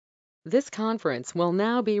This conference will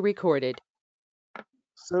now be recorded.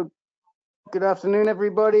 So good afternoon,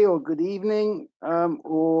 everybody, or good evening,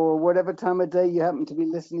 or whatever time of day you happen to be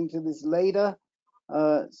listening to this later.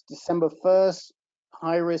 It's December 1st,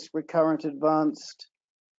 high-risk recurrent advanced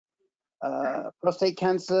prostate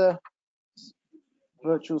cancer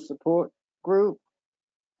virtual support group.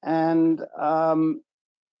 And a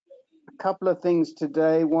couple of things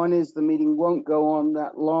today. One is the meeting won't go on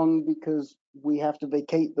that long because we have to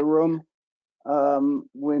vacate the room.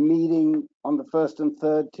 We're meeting on the first and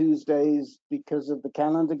third Tuesdays because of the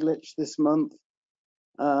calendar glitch this month,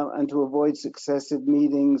 and to avoid successive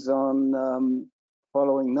meetings on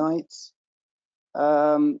following nights.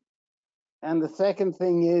 And the second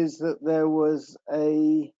thing is that there was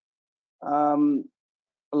a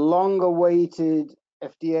long-awaited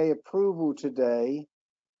FDA approval today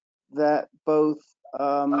that both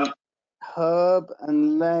Herb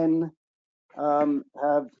and Len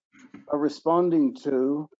are responding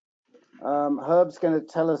to. Herb's going to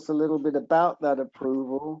tell us a little bit about that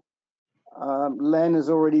approval. Len has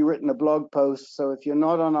already written a blog post, so if you're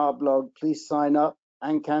not on our blog, please sign up,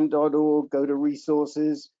 AnCan.org, go to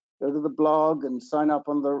resources, go to the blog and sign up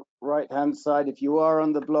on the right-hand side. If you are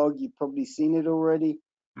on the blog, you've probably seen it already.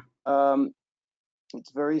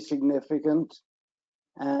 It's very significant.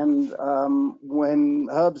 And when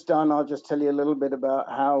Herb's done, I'll just tell you a little bit about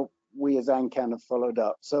how we as AnCan have followed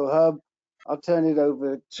up. So Herb, I'll turn it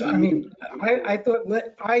over to you. I mean, I thought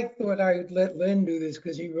I would let Len do this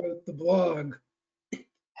because he wrote the blog.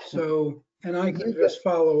 So, and I could just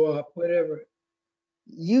follow up, whatever.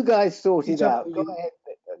 You guys sort it out. Go You. ahead.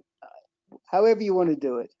 However you want to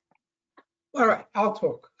do it. All right, I'll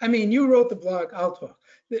talk. I mean, you wrote the blog, I'll talk.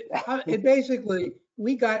 It basically,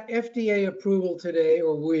 we got FDA approval today,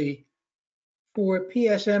 or we, for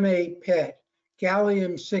PSMA PET,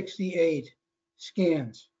 gallium-68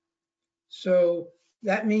 scans. So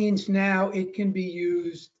that means now it can be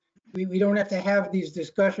used. We don't have to have these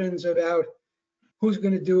discussions about who's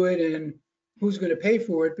going to do it and who's going to pay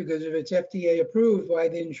for it, because if it's FDA approved, why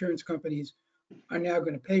the insurance companies are now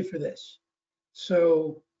going to pay for this.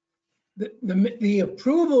 So the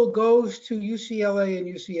approval goes to UCLA and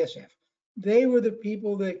UCSF. They were the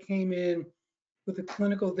people that came in with the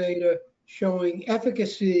clinical data showing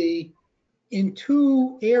efficacy in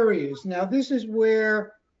 2 areas. Now, this is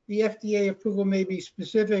where the FDA approval may be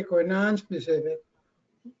specific or non-specific.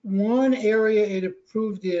 One area it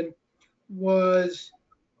approved in was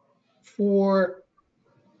for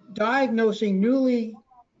diagnosing newly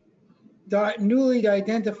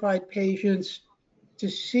identified patients to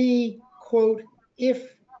see, quote,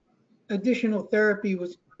 if additional therapy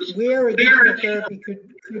was, where additional therapy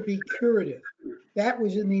could be curative. That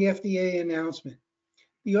was in the FDA announcement.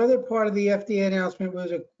 The other part of the FDA announcement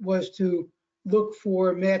was to look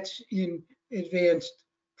for METs in advanced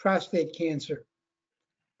prostate cancer.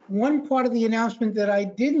 One part of the announcement that I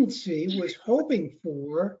didn't see, was hoping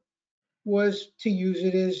for, was to use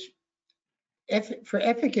it as for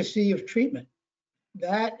efficacy of treatment.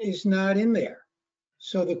 That is not in there.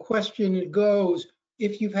 So the question goes,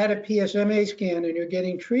 if you've had a PSMA scan and you're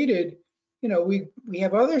getting treated, you know, we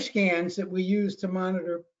have other scans that we use to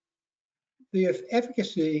monitor the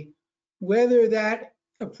efficacy. Whether that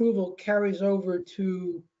approval carries over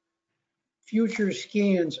to future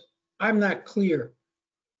scans, I'm not clear.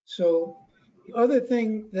 So the other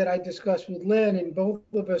thing that I discussed with Len, and both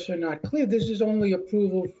of us are not clear, this is only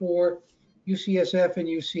approval for UCSF and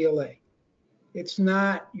UCLA. It's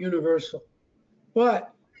not universal.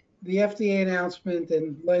 But the FDA announcement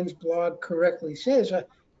and Len's blog correctly says,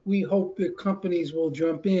 we hope that companies will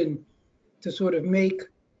jump in to sort of make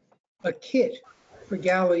a kit for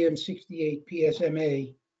gallium-68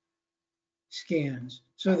 PSMA scans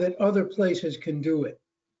so that other places can do it.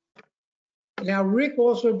 Now, Rick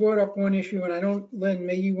also brought up one issue, and I don't, Len,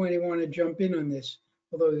 maybe you want to jump in on this,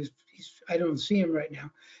 although I don't see him right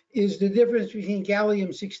now, is the difference between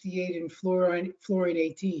gallium-68 and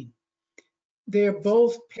fluorine-18. They're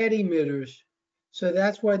both PET emitters, so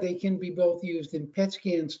that's why they can be both used in PET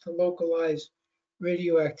scans to localize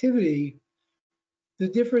radioactivity. The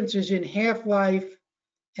difference is in half-life,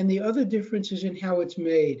 and the other difference is in how it's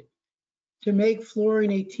made. To make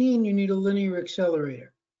fluorine-18, you need a linear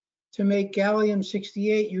accelerator. To make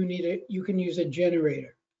gallium-68, you can use a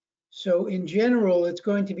generator. So in general, it's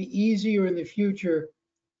going to be easier in the future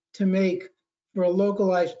to make for a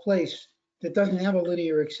localized place that doesn't have a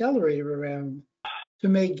linear accelerator around to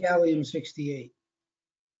make gallium-68.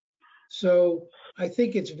 So I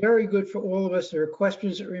think it's very good for all of us. There are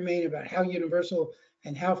questions that remain about how universal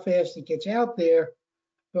and how fast it gets out there.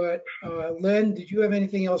 But Len, did you have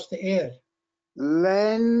anything else to add?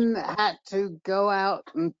 Len had to go out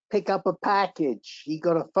and pick up a package. He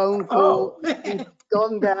got a phone call. Oh, He's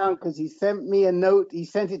gone down because he sent me a note. He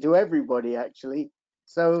sent it to everybody, actually.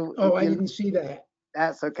 So oh, I didn't see that.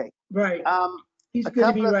 that's okay. Right. He's A going to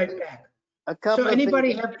couple be of right things, back. a So couple of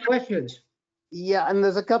anybody things. have questions? Yeah, and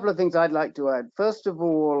there's a couple of things I'd like to add. First of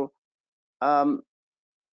all,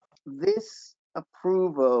 this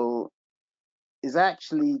approval is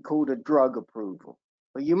actually called a drug approval.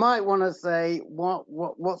 But you might want to say, what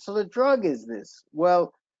sort of drug is this?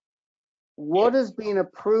 Well, what has been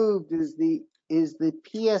approved is the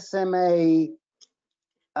PSMA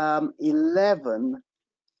 11.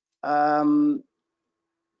 I'm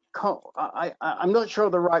not sure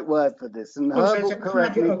of the right word for this, and Oh, so Herb it's will a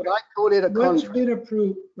correct me, conjugate. but I call it a What's contrast. been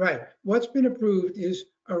approved, right? What's been approved is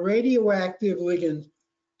a radioactive ligand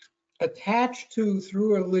attached to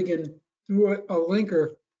through a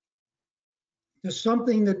linker to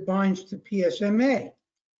something that binds to PSMA.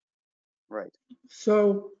 Right.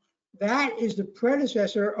 So that is the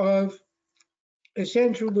predecessor of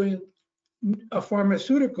essentially a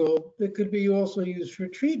pharmaceutical that could be also used for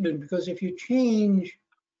treatment, because if you change,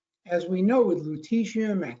 as we know with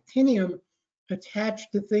lutetium, actinium,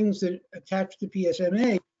 attached to things that attach to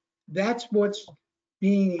PSMA, that's what's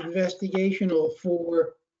being investigational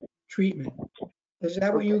for treatment. Is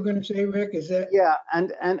that what you were going to say, Rick? Is that? Yeah,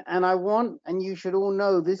 and I want, and you should all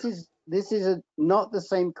know, this is not the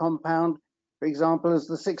same compound, for example, as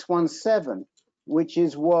the 617, which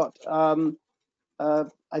is what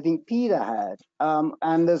I think Peter had.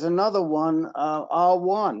 And there's another one,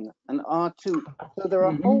 R1 and R2. So there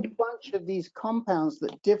are a whole bunch of these compounds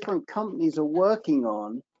that different companies are working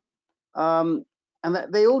on. And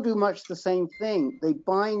that they all do much the same thing. They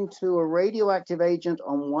bind to a radioactive agent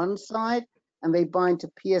on one side, and they bind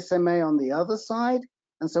to PSMA on the other side.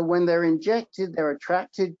 And so when they're injected, they're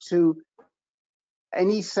attracted to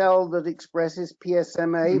any cell that expresses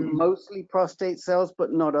PSMA, mostly prostate cells,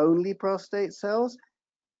 but not only prostate cells.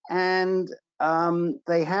 And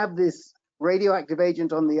they have this radioactive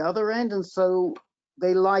agent on the other end, and so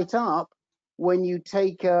they light up when you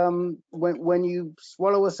take when you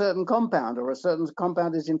swallow a certain compound, or a certain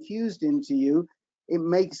compound is infused into you. It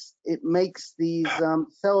makes these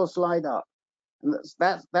cells light up, and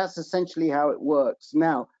that's essentially how it works.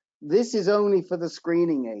 Now, this is only for the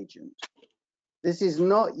screening agent. This is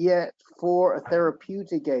not yet for a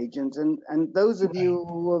therapeutic agent, and those of you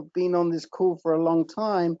who have been on this call for a long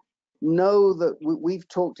time know that we've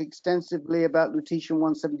talked extensively about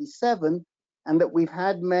lutetium-177, and that we've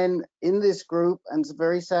had men in this group, and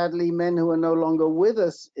very sadly men who are no longer with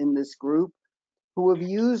us in this group, who have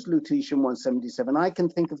used lutetium-177. I can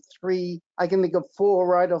think of four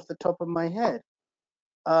right off the top of my head.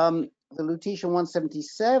 The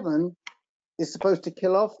lutetium-177 is supposed to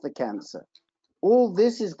kill off the cancer. All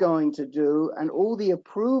this is going to do, and all the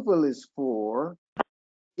approval is for,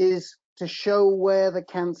 is to show where the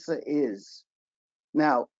cancer is.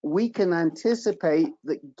 Now, we can anticipate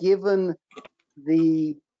that given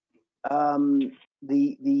the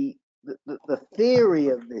theory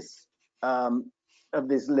of this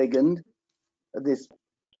ligand, of this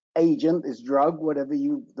agent, this drug, whatever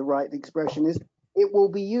the right expression is, it will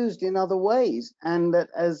be used in other ways, and that,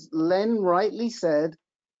 as Len rightly said,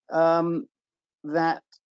 that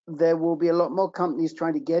there will be a lot more companies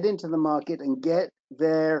trying to get into the market and get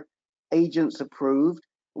their agents approved.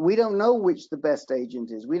 We don't know which the best agent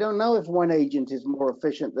is. We don't know if one agent is more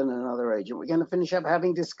efficient than another agent. We're going to finish up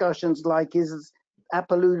having discussions like, is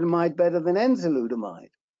apalutamide better than enzalutamide?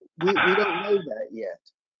 We don't know that yet.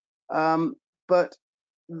 But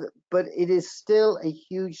it is still a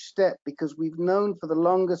huge step, because we've known for the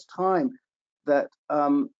longest time that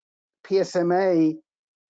PSMA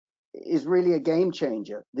is really a game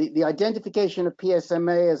changer. The identification of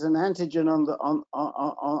PSMA as an antigen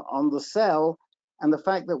on the cell, and the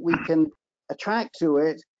fact that we can attract to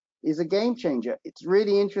it, is a game changer. It's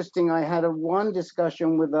really interesting. I had one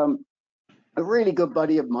discussion with a really good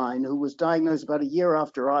buddy of mine who was diagnosed about a year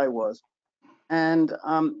after I was, and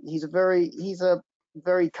he's a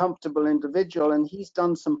very comfortable individual, and he's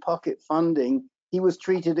done some pocket funding. He was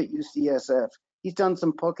treated at UCSF. He's done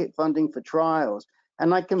some pocket funding for trials.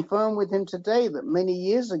 And I confirmed with him today that many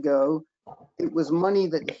years ago, it was money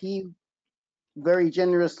that he very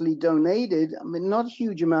generously donated. I mean, not a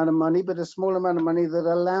huge amount of money, but a small amount of money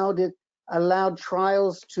that allowed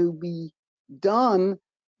trials to be done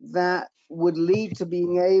that would lead to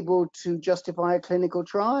being able to justify a clinical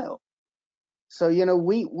trial. So, you know,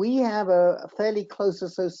 we have a fairly close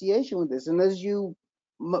association with this. And as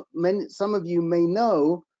some of you may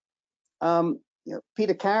know,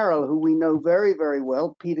 Peter Carroll, who we know very, very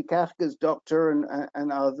well, Peter Kafka's doctor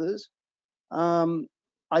and others.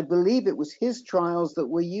 I believe it was his trials that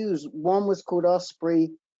were used. One was called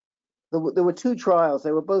Osprey. There were two trials.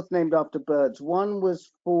 They were both named after birds. One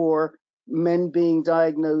was for men being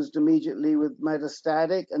diagnosed immediately with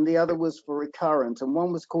metastatic, and the other was for recurrent. And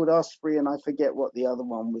one was called Osprey, and I forget what the other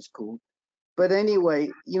one was called. But anyway,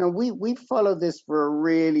 we've followed this for a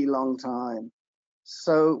really long time.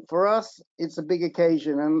 So for us, it's a big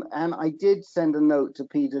occasion. And I did send a note to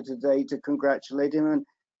Peter today to congratulate him. And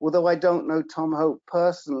although I don't know Tom Hope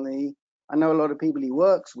personally, I know a lot of people he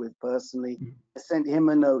works with personally. I sent him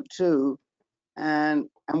a note too. And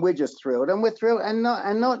we're just thrilled. And we're thrilled.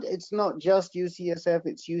 It's not just UCSF,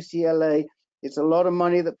 it's UCLA. It's a lot of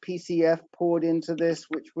money that PCF poured into this,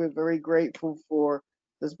 which we're very grateful for.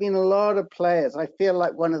 There's been a lot of players. I feel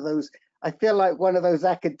like one of those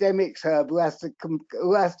academics, Herb, who has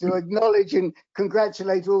to acknowledge and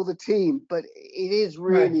congratulate all the team. But it is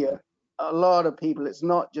really a lot of people. It's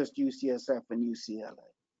not just UCSF and UCLA.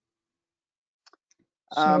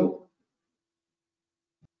 So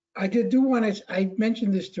I do want to, I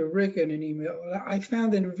mentioned this to Rick in an email. I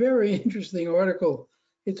found a very interesting article.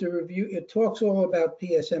 It's a review. It talks all about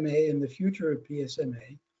PSMA and the future of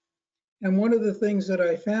PSMA. And one of the things that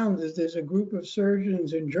I found is there's a group of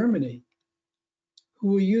surgeons in Germany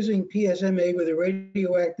who are using PSMA with a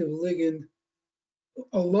radioactive ligand,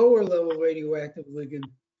 a lower level radioactive ligand,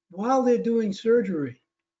 while they're doing surgery.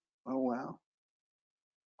 Oh, wow.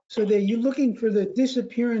 So you're looking for the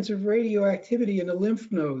disappearance of radioactivity in the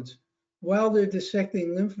lymph nodes while they're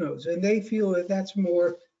dissecting lymph nodes. And they feel that that's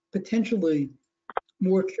potentially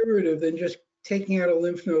more curative than just taking out a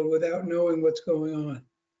lymph node without knowing what's going on.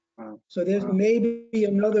 Wow. So there's maybe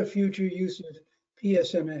another future use of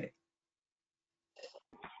PSMA.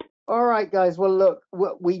 All right, guys. Well, look,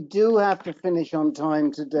 we do have to finish on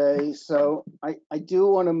time today. So I do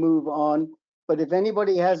want to move on. But if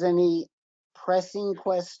anybody has any pressing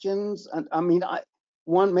questions, and I mean,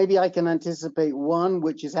 maybe I can anticipate one,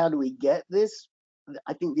 which is how do we get this?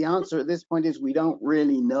 I think the answer at this point is we don't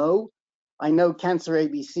really know. I know Cancer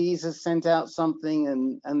ABCs has sent out something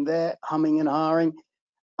and they're humming and hawing.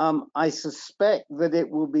 I suspect that it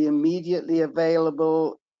will be immediately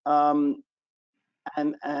available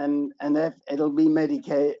and it'll be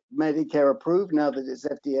Medicare approved now that it's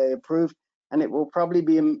FDA approved, and it will probably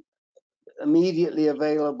be immediately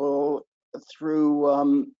available through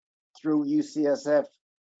UCSF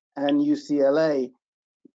and UCLA.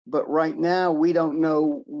 But right now we don't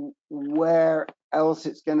know where else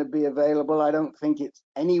it's going to be available. I don't think it's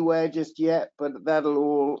anywhere just yet, but that'll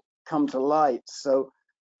all come to light. So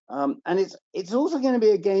and it's also going to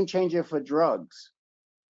be a game changer for drugs.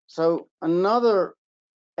 So another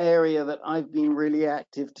area that I've been really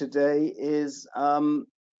active today is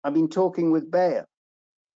I've been talking with Bayer.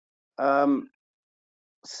 I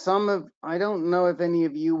don't know if any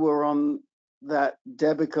of you were on that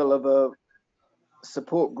debacle of a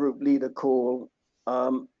support group leader call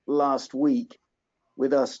last week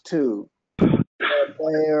with us too.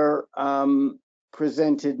 Bayer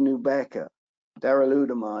presented Nubeqa,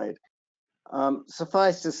 darolutamide.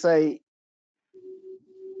 Suffice to say,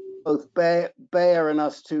 both Bayer and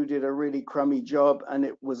us two did a really crummy job, and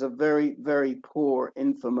it was a very, very poor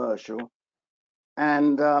infomercial.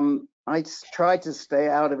 And I tried to stay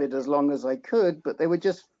out of it as long as I could, but they were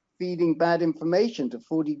just feeding bad information to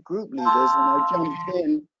 40 group leaders, and I jumped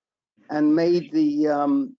in and made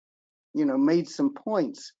made some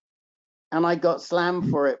points. And I got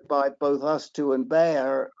slammed for it by both us two and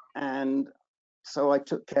Bayer, and so I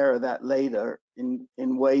took care of that later in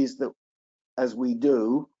ways that, as we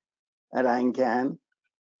do at AnCan.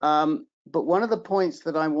 But one of the points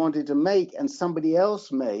that I wanted to make, and somebody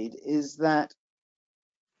else made, is that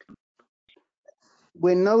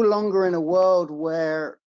we're no longer in a world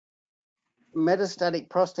where metastatic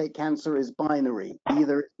prostate cancer is binary.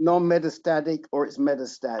 Either it's non-metastatic or it's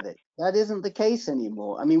metastatic. That isn't the case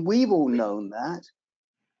anymore. I mean, we've all known that,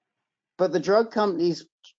 but the drug companies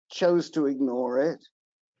chose to ignore it.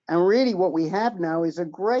 And really what we have now is a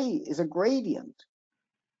gradient.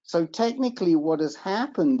 So technically what has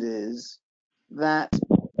happened is that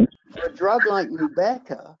for a drug like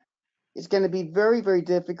Nubeqa, it's going to be very, very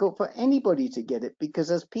difficult for anybody to get it,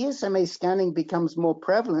 because as PSMA scanning becomes more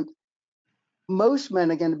prevalent, most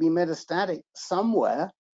men are going to be metastatic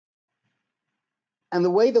somewhere. And the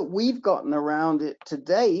way that we've gotten around it to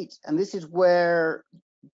date, and this is where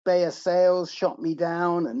Bayer sales shot me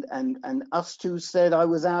down and us two said I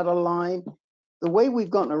was out of line. The way we've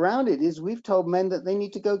gotten around it is we've told men that they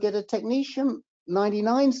need to go get a technetium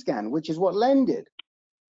 99 scan, which is what Len did.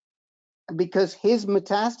 because his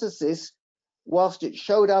metastasis, whilst it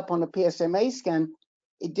showed up on a PSMA scan,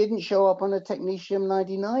 it didn't show up on a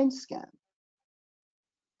technetium-99 scan.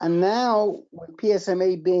 And now, with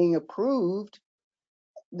PSMA being approved,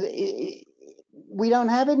 we don't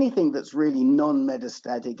have anything that's really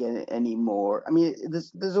non-metastatic anymore. I mean,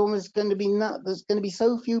 there's almost going to be there's going to be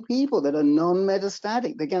so few people that are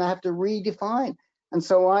non-metastatic. They're going to have to redefine. And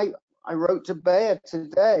so I wrote to Bayer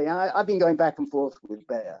today. I've been going back and forth with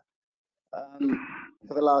Bayer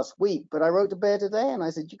for the last week, but I wrote to Bayer today and I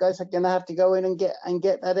said, you guys are going to have to go in and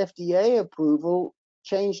get that FDA approval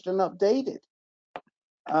changed and updated.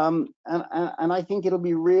 And I think it'll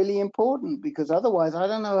be really important, because otherwise I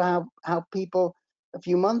don't know how people a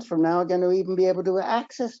few months from now are going to even be able to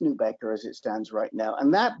access Nubeqa as it stands right now.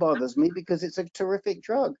 And that bothers me because it's a terrific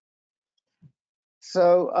drug.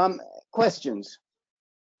 So questions?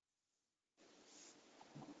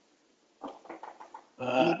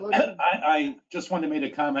 I just wanted to make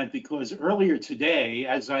a comment, because earlier today,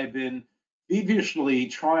 as I've been feverishly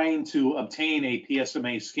trying to obtain a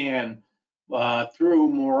PSMA scan through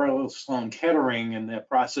Memorial Sloan Kettering and their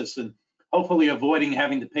process, and hopefully avoiding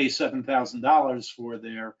having to pay $7,000 for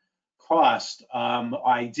their cost,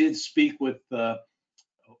 I did speak with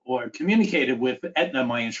or communicated with Aetna,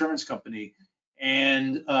 my insurance company,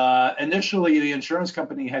 and initially the insurance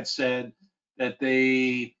company had said that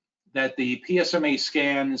the PSMA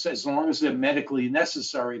scans, as long as they're medically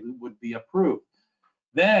necessary, would be approved.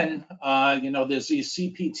 Then, there's these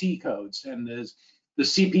CPT codes, and there's the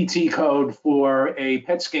CPT code for a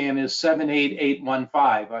PET scan is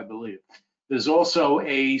 78815, I believe. There's also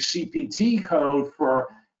a CPT code for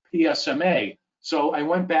PSMA. So I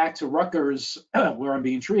went back to Rutgers, where I'm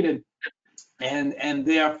being treated, and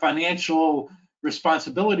their financial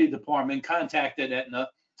responsibility department contacted Aetna,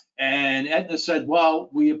 and Aetna said, well,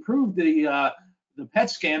 we approved the PET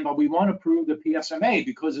scan, but we won't approve the PSMA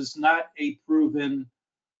because it's not a proven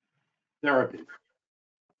therapy.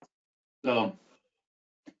 So,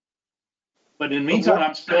 but in the meantime,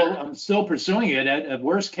 I'm still pursuing it. At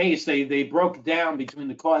worst case, they broke down between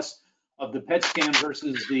the cost of the PET scan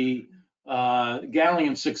versus the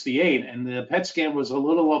gallium-68, and the PET scan was a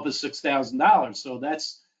little over $6,000. So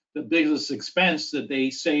that's the biggest expense that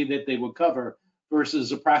they say that they would cover,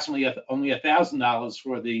 versus approximately only $1,000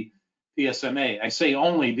 for the PSMA. I say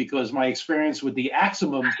only because my experience with the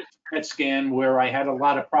Aximum PET scan, where I had a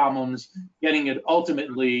lot of problems getting it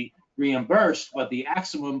ultimately reimbursed, but the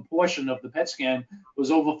Aximum portion of the PET scan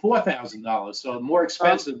was over $4,000, so more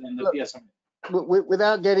expensive than the PSMA.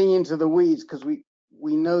 Without getting into the weeds, because we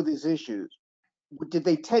know these issues, did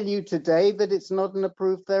they tell you today that it's not an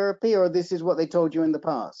approved therapy, or this is what they told you in the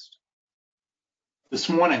past? This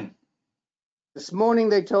morning. This morning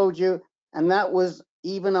they told you, and that was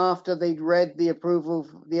even after they'd read the approval,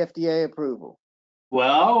 the FDA approval.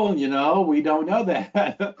 Well, we don't know that.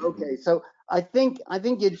 Okay, so I think you're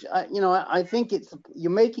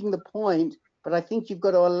making the point, but I think you've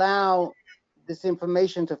got to allow this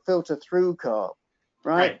information to filter through, Carl,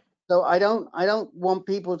 right? So I don't want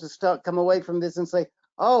people to come away from this and say,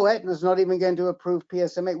 oh, Aetna's not even going to approve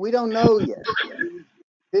PSMA. We don't know yet.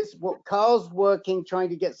 Carl's working, trying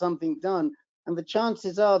to get something done. And the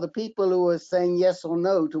chances are the people who are saying yes or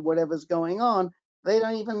no to whatever's going on, they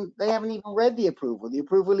haven't even read the approval. The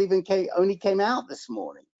approval only came out this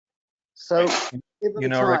morning. So,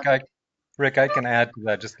 Rick, I can add to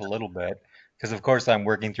that just a little bit, because of course I'm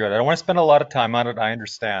working through it. I don't want to spend a lot of time on it. I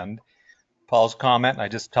understand Paul's comment. I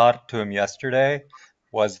just talked to him yesterday,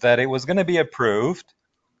 was that it was going to be approved,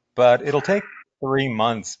 but it'll take 3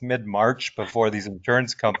 months, mid-March, before these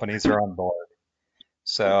insurance companies are on board.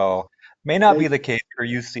 So may not be the case for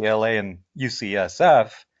UCLA and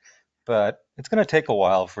UCSF, but it's going to take a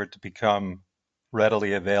while for it to become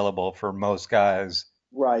readily available for most guys.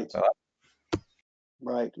 Right.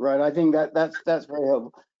 Right. I think that's very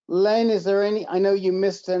helpful. Len, is there any? I know you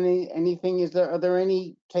missed anything. Are there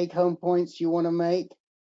any take-home points you want to make?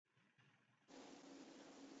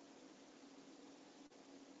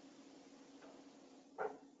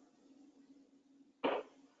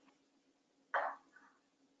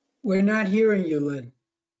 We're not hearing you, Len,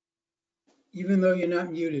 even though you're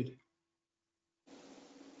not muted.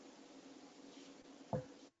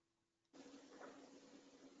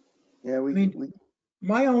 Yeah,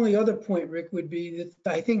 my only other point, Rick, would be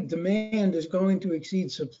that I think demand is going to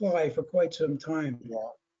exceed supply for quite some time.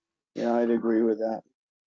 Yeah, I'd agree with that.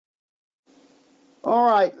 All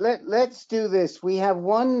right, let's do this. We have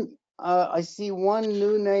one. I see one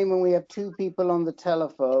new name, and we have 2 people on the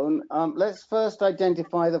telephone. Let's first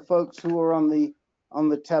identify the folks who are on the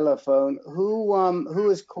telephone. Who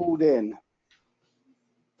has called in?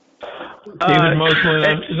 David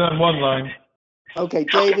Moslin is on one line. Okay,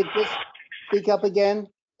 David, just speak up again.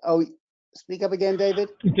 Oh, speak up again, David.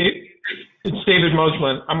 It's David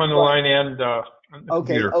Moslin. I'm on the line and on the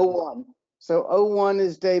Okay, computer. 01. So 01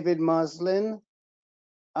 is David Moslin.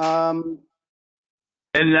 And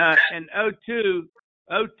 02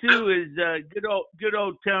 is good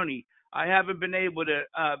old Tony. I haven't been able to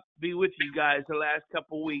be with you guys the last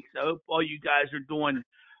couple of weeks. I hope all you guys are doing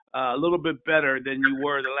a little bit better than you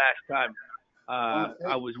were the last time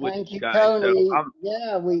I was with Thank you you, guys. Tony. So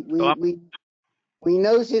Yeah, we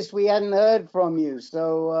noticed we hadn't heard from you,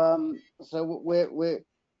 so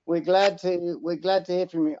we're glad to hear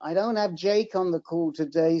from you. I don't have Jake on the call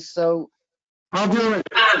today, so I'll do it.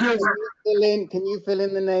 can you fill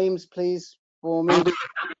in the names, please, for me?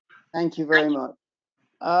 Thank you very much.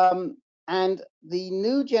 And the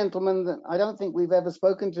new gentleman that I don't think we've ever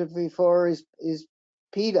spoken to before is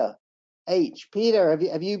Peter H. Peter,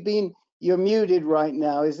 have you been? You're muted right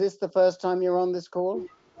now. Is this the first time you're on this call?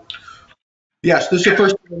 Yes, this is the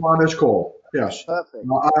first time I'm on this call. Yes. Perfect.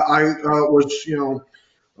 I was,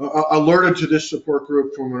 alerted to this support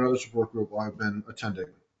group from another support group I've been attending.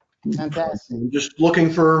 Fantastic. I'm just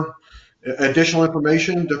looking for additional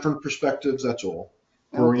information, different perspectives, that's all.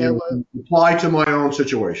 Okay, To apply to my own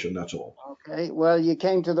situation, that's all. Okay, well, you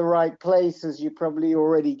came to the right place, as you probably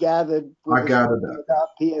already gathered. I gathered that. About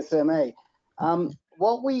PSMA.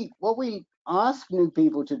 What we ask new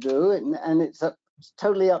people to do, and it's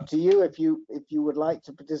totally up to you if you would like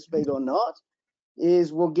to participate or not,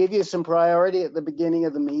 is we'll give you some priority at the beginning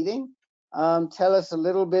of the meeting. Tell us a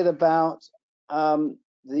little bit about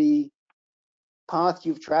the path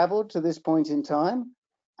you've traveled to this point in time,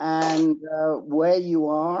 and where you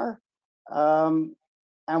are, and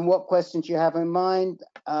what questions you have in mind.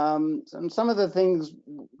 And some of the things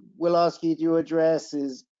we'll ask you to address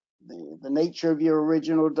is the nature of your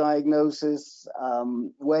original diagnosis,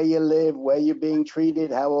 where you live, where you're being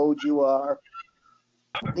treated, how old you are,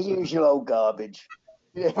 the usual old garbage.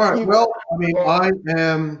 All right. Well, I mean,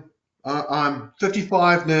 I'm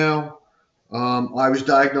 55 now. I was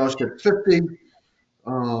diagnosed at 50.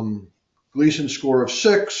 Gleason score of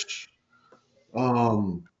 6.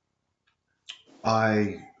 I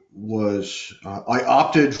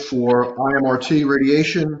opted for IMRT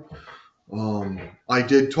radiation. I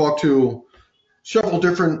did talk to several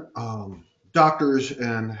different doctors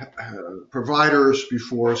and providers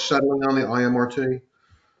before settling on the IMRT.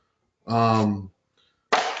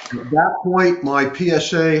 At that point, my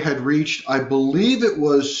PSA had reached, I believe it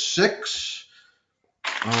was 6,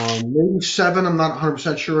 maybe 7. I'm not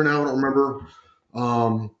 100% sure now. I don't remember.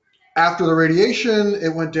 After the radiation,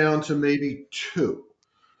 it went down to maybe 2.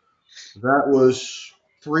 That was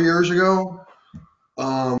 3 years ago.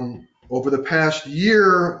 Over the past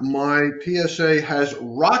year, my PSA has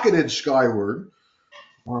rocketed skyward.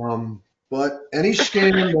 But any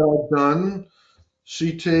scan that I've done,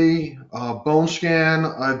 CT, bone scan,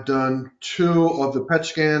 I've done 2 of the PET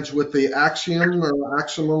scans with the Axiom or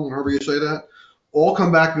Aximum, however you say that, all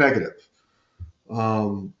come back negative.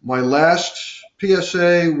 My last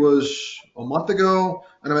PSA was a month ago,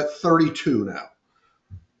 and I'm at 32 now.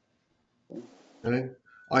 Okay.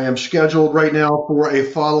 I am scheduled right now for a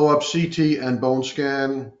follow-up CT and bone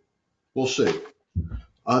scan. We'll see.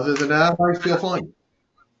 Other than that, I feel fine.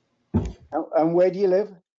 And where do you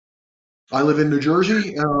live? I live in New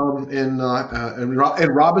Jersey, in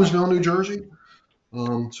Robbinsville, New Jersey.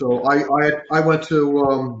 So I went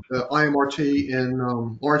to the IMRT in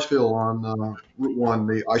Lawrenceville on Route 1,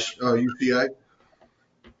 the UPA.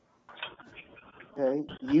 Okay,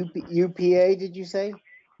 UPA, did you say?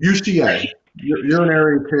 UCA,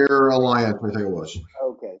 Urinary Care Alliance, I think it was.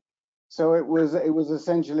 Okay, so it was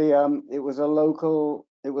essentially it was a local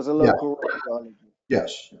radiology.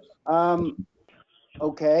 Yes.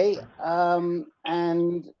 Okay,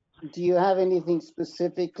 and do you have anything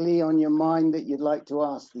specifically on your mind that you'd like to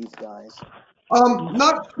ask these guys?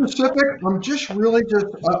 Not specific.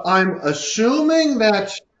 I'm assuming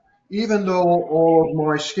that even though all of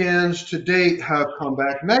my scans to date have come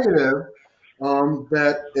back negative,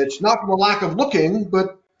 that it's not from a lack of looking,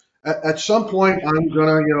 but at some point I'm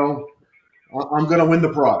gonna win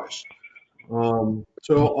the prize.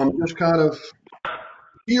 So I'm just kind of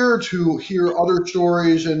here to hear other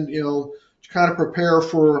stories and to kind of prepare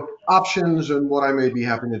for options and what I may be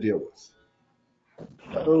having to deal with.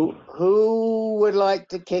 Who would like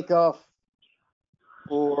to kick off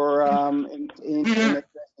for in addressing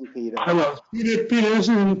Peter? Hello, Peter. This is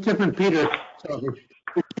a different Peter.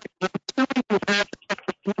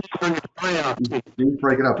 You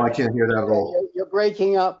break it up. I can't hear that at all. You're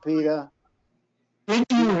breaking up, Peter. Did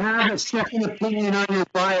you have a second opinion on your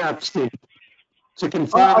biopsy to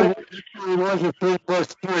confirm it actually was a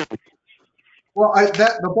 3+3? Well,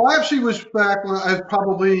 the biopsy was back when I was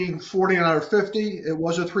probably 49 or 50. It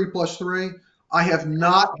was a 3+3. I have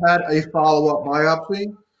not had a follow-up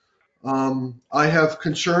biopsy. I have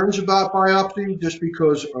concerns about biopsy just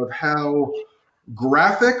because of how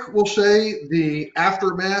graphic, we'll say, the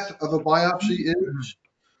aftermath of a biopsy is.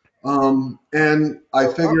 And I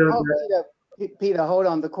figured that, Peter, hold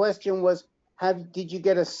on. The question was, did you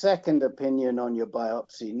get a second opinion on your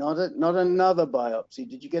biopsy? Not another biopsy.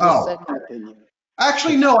 Did you get a second opinion?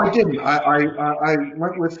 Actually, no, I didn't. I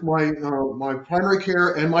went with my my primary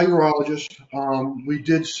care and my urologist. We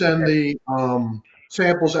did send the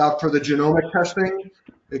samples out for the genomic testing.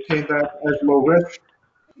 It came back as low risk.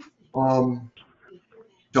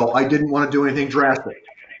 So I didn't want to do anything drastic.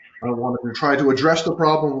 I wanted to try to address the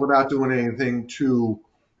problem without doing anything too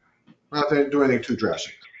drastic.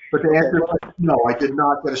 But to answer your question, no, I did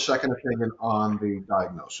not get a second opinion on the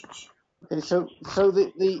diagnosis. Okay, so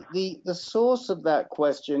the source of that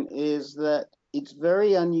question is that it's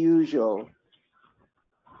very unusual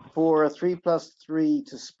for a 3+3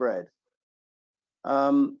 to spread.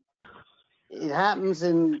 It happens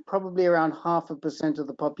in probably around 0.5% of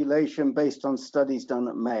the population based on studies done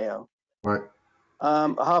at Mayo. Right.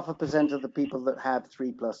 0.5% of the people that have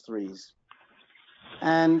 3+3s.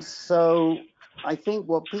 And so I think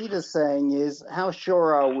what Peter's saying is, how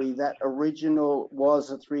sure are we that original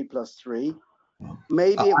was a 3+3?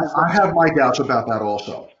 Maybe it was. I have my doubts about that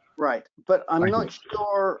also. Right, but I'm not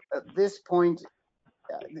sure at this point.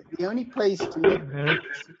 The only place to look at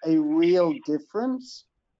a real difference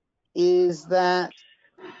is that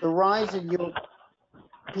the rise of your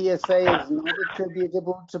PSA is not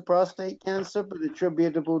attributable to prostate cancer, but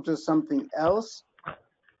attributable to something else.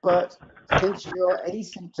 But since you're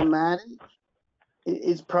asymptomatic,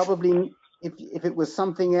 it's probably, if it was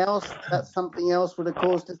something else, that something else would have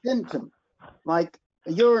caused a symptom, like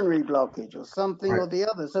a urinary blockage or something or the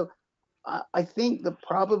other. So I think that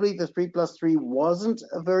probably the 3+3 wasn't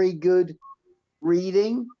a very good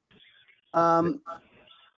reading. But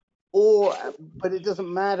it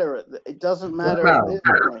doesn't matter. It doesn't matter at this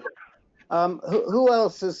point. Who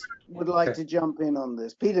else would like to jump in on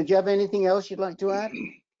this? Peter, do you have anything else you'd like to add?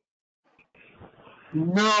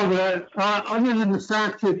 No, but other than the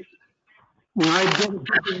fact that I did a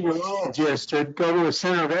urologist to go to a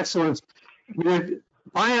center of excellence,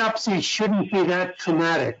 biopsy shouldn't be that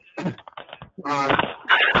traumatic.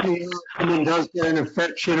 Someone does get an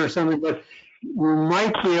infection or something, but we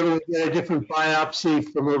might be able to get a different biopsy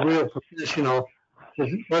from a real professional that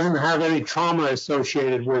doesn't have any trauma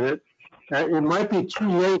associated with it. It might be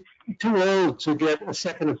too old to get a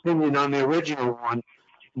second opinion on the original one,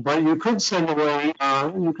 but you could send away.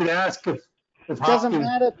 You could ask if doesn't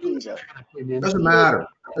matter, Peter. Doesn't matter.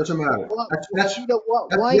 Doesn't matter. That's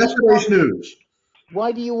yesterday's news.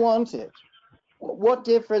 Why do you want it? What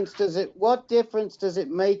difference does it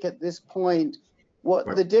make at this point?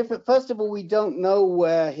 First of all, we don't know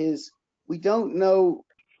where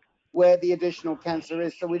the additional cancer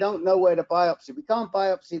is, so we don't know where to biopsy. We can't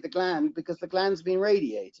biopsy the gland because the gland's been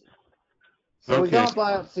radiated. So we can't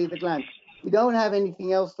biopsy the gland. We don't have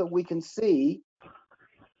anything else that we can see,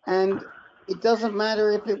 and it doesn't matter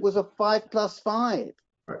if it was a 5+5.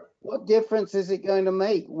 What difference is it going to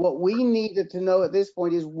make? What we needed to know at this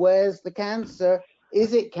point is, where's the cancer?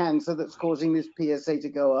 Is it cancer that's causing this PSA to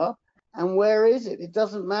go up? And where is it? It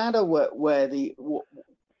doesn't matter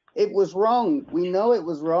it was wrong. We know it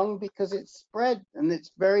was wrong because it's spread, and it's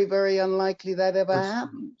very, very unlikely that ever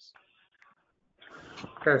happens.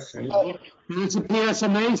 It's a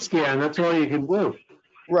PSMA scan. That's all you can do.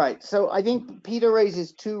 Right. So I think Peter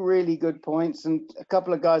raises two really good points, and a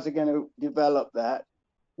couple of guys are going to develop that.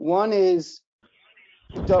 One is,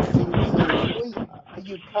 Dr. are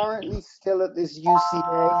you currently still at this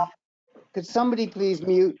UCA? Could somebody please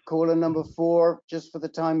mute caller number 4 just for the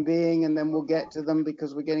time being, and then we'll get to them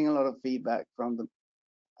because we're getting a lot of feedback from them.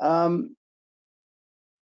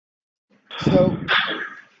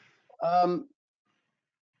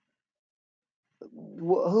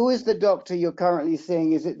 Who is the doctor you're currently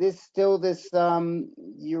seeing? Is it still this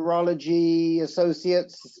urology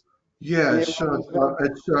associates? Yeah, it's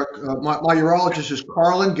my urologist is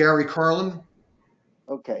Gary Carlin.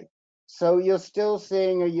 Okay, so you're still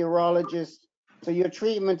seeing a urologist. So your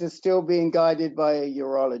treatment is still being guided by a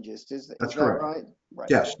urologist. Is that right? Right.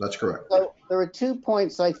 Yes, that's correct. So there are 2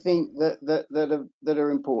 points I think that are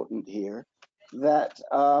important here that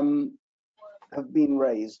have been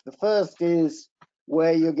raised. The first is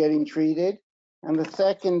where you're getting treated, and the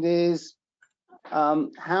second is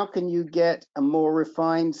how can you get a more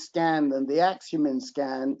refined scan than the Axumin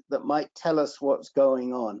scan that might tell us what's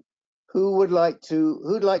going on? Who'd like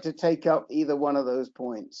to take up either one of those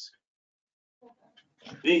points?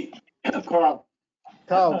 Carl.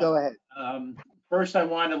 Carl, go ahead. First, I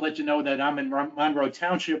want to let you know that I'm in Monroe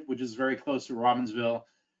Township, which is very close to Robbinsville.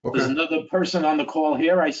 Okay. There's another person on the call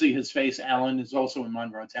here. I see his face. Alan is also in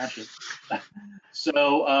Monroe Township.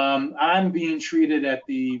 So I'm being treated at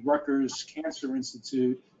the Rutgers Cancer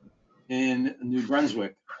Institute in New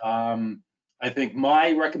Brunswick. I think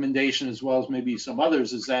my recommendation, as well as maybe some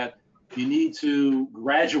others, is that you need to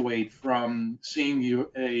graduate from seeing your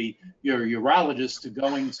urologist to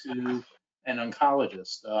going to an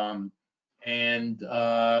oncologist.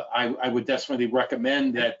 I would definitely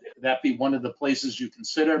recommend that be one of the places you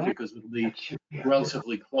consider, because it'll be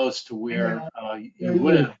relatively close to where you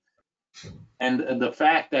live. And the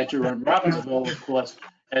fact that you're in Robbinsville, of course,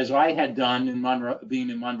 as I had done in being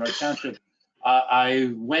in Monroe Township,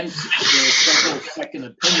 I went to several second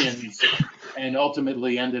opinions and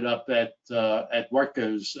ultimately ended up at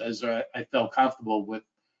Rutgers, as I felt comfortable with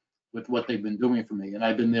what they've been doing for me. And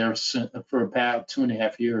I've been there for about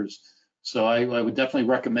 2.5 years. So I would definitely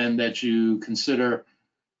recommend that you consider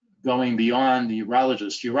going beyond the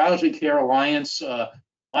urologist. Urology Care Alliance,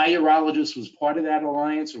 my urologist was part of that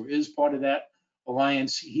alliance, or is part of that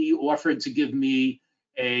alliance. He offered to give me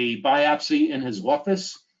a biopsy in his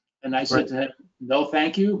office. And I said to him, no,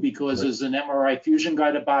 thank you, because there's an MRI fusion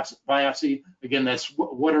guided biopsy. Again, that's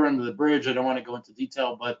water under the bridge. I don't want to go into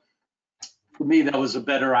detail, but for me, that was a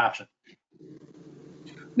better option.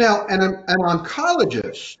 Now, an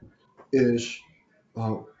oncologist is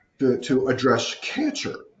to address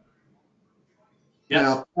cancer. Yes.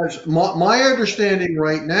 Now, as my understanding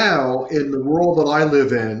right now, in the world that I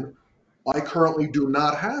live in, I currently do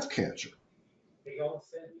not have cancer,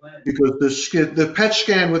 because the PET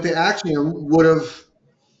scan with the Axiom would have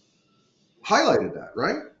highlighted that,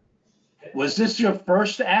 right? Was this your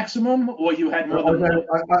first Aximum, or you had more than one?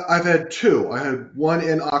 I've had two. I had one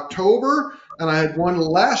in October, and I had one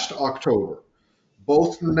last October,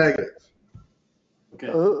 both negative.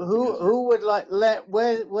 Okay. Who would like,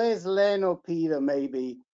 where's Len or Peter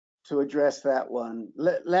maybe to address that one?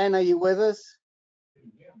 Len, are you with us?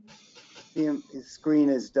 His screen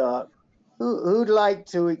is dark. Who'd like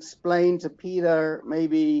to explain to Peter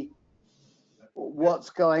maybe what's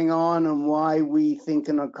going on and why we think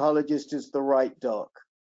an oncologist is the right doc?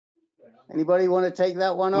 Anybody want to take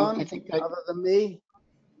that one on? I think other than me?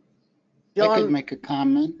 John, I could make a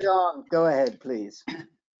comment. John, go ahead, please.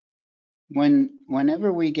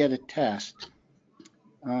 Whenever we get a test,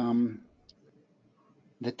 the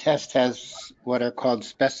test has what are called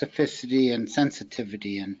specificity and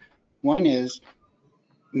sensitivity, and one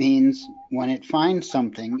means when it finds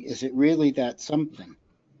something, is it really that something?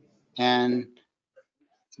 And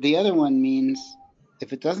the other one means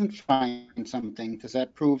if it doesn't find something, does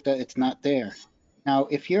that prove that it's not there? Now,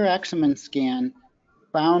 if your Axumin scan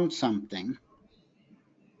found something,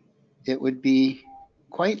 it would be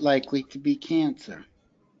quite likely to be cancer.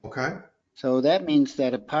 Okay. So that means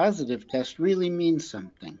that a positive test really means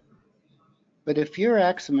something. But if your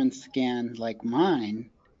Axumin scan, like mine,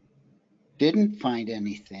 didn't find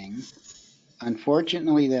anything,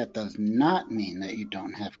 unfortunately, that does not mean that you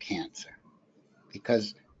don't have cancer,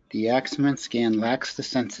 because the Axumin scan lacks the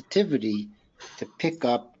sensitivity to pick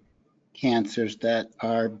up cancers that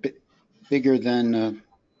are bigger than,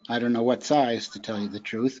 I don't know what size, to tell you the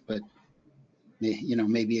truth, but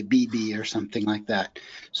maybe a BB or something like that.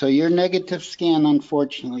 So your negative scan,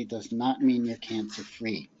 unfortunately, does not mean you're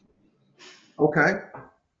cancer-free. Okay.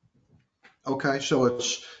 Okay, so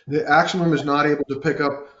it's the Aximum is not able to pick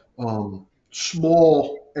up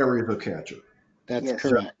small areas of cancer. That's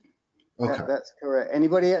correct. Okay. That's correct.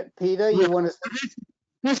 Anybody, Peter, you want to say?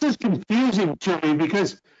 This is confusing to me,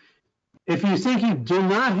 because if you think you do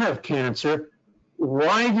not have cancer,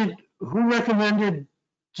 who recommended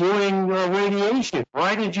doing radiation?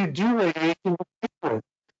 Why did you do radiation?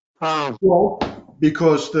 Well,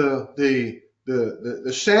 because the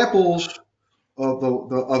samples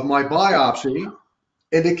of my biopsy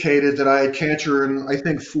indicated that I had cancer in, I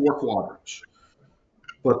think, 4 quadrants,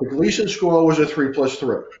 but the Gleason score was a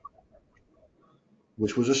 3+3,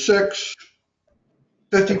 which was a 6.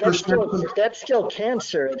 50%. That's still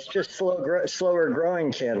cancer. It's just slower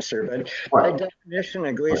growing cancer. But by definition,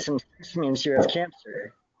 a Gleason 6 means you have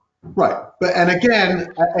cancer. Right. And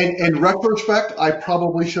again, in retrospect, I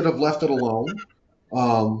probably should have left it alone.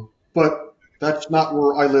 But that's not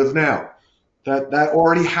where I live now. That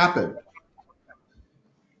already happened.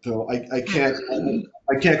 So I can't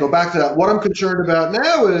go back to that. What I'm concerned about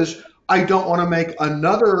now is I don't want to make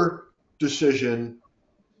another decision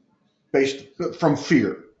based from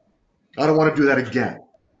fear. I don't want to do that again.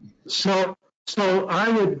 So I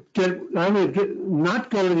would not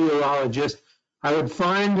go to the urologist. I would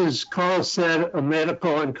find, as Carl said, a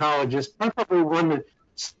medical oncologist, preferably one that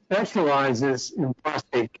specializes in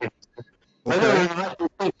prostate cancer. Whether or not you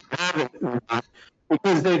think you have it or not,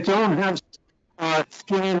 because they don't have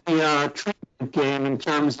skin in the treatment game in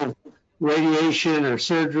terms of radiation or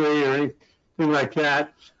surgery or anything like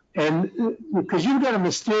that. And because you've got a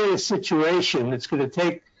mysterious situation, it's going to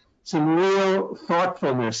take some real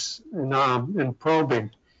thoughtfulness and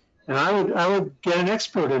probing. And I would get an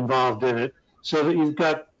expert involved in it so that you've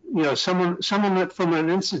got, you know, someone that from an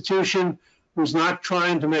institution who's not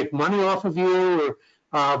trying to make money off of you, or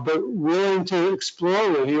but willing to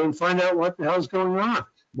explore with you and find out what the hell's going on.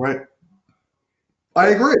 Right. I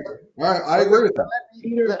agree. I agree with that.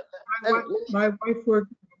 Peter, my wife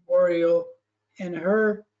worked at Memorial, and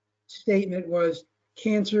her statement was,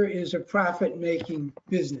 cancer is a profit-making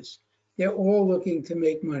business. They're all looking to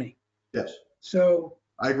make money. Yes. So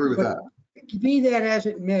I agree with that. Be that as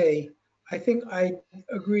it may, I think I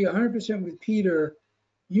agree 100% with Peter.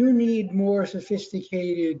 You need more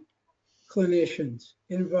sophisticated clinicians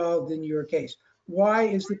involved in your case. Why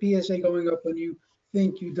is the PSA going up when you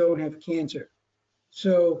think you don't have cancer?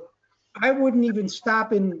 So I wouldn't even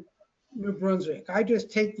stop in New Brunswick. I just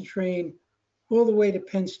take the train all the way to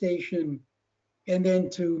Penn Station and then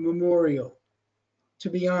to Memorial. To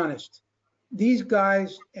be honest, these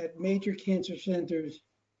guys at major cancer centers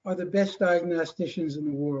are the best diagnosticians in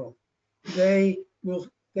the world. They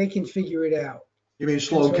can figure it out. You mean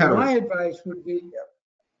Sloan So Kettering? my advice would be,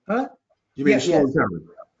 huh? You mean Yes. Sloan Kettering?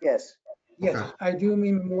 Yes. Yes, Okay. I do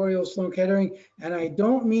mean Memorial Sloan Kettering, and I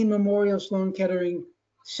don't mean Memorial Sloan Kettering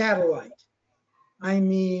satellite. I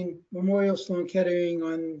mean Memorial Sloan Kettering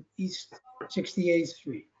on East 68th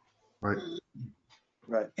Street. Right.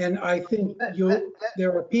 Right. And I think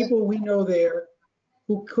there are people we know there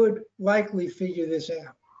who could likely figure this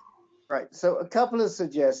out. Right. So a couple of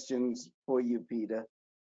suggestions for you, Peter.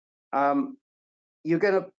 You're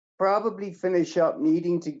going to probably finish up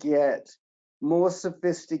needing to get more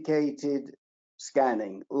sophisticated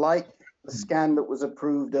scanning, like the scan that was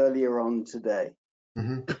approved earlier on today.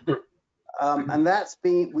 Mm-hmm.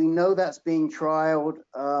 And we know that's being trialed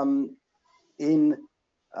in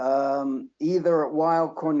either at Weill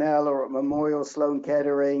Cornell or at Memorial Sloan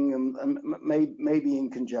Kettering, and maybe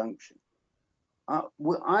in conjunction.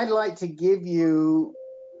 I'd like to give you,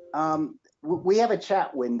 we have a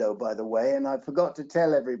chat window, by the way, and I forgot to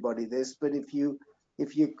tell everybody this, but if you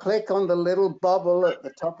click on the little bubble at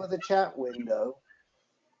the top of the chat window,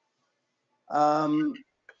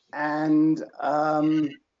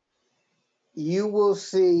 you will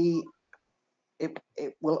see it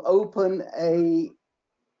will open a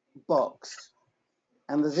box,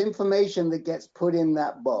 and there's information that gets put in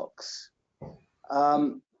that box.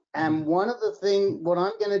 And one of the things, what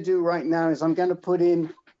I'm going to do right now is I'm going to put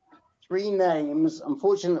in 3 names.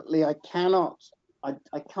 Unfortunately, I can't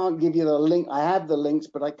give you the link. I have the links,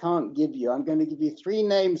 but I can't give you. I'm going to give you 3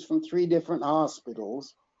 names from 3 different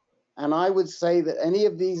hospitals. And I would say that any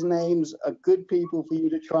of these names are good people for you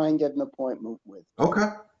to try and get an appointment with. Okay.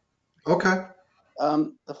 Okay.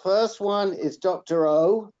 The first one is Dr.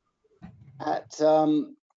 O at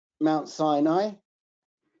Mount Sinai,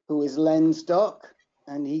 who is Len's doc,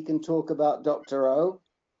 and he can talk about Dr. O.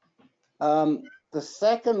 The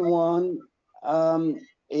second one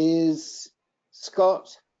is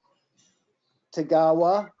Scott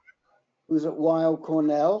Tagawa, who's at Weill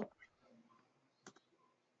Cornell,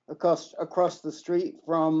 across the street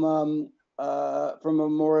from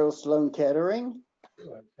Memorial Sloan Kettering.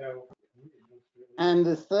 And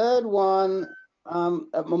the third one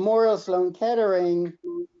at Memorial Sloan Kettering,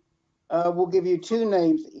 we'll give you 2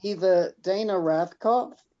 names, either Dana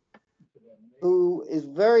Rathkopf, who is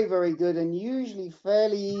very, very good and usually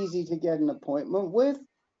fairly easy to get an appointment with,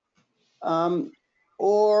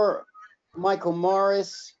 or Michael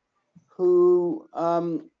Morris, who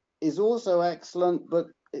is also excellent, but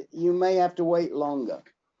you may have to wait longer.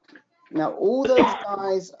 Now, all those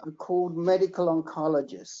guys are called medical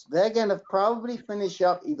oncologists. They're going to probably finish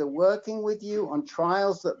up either working with you on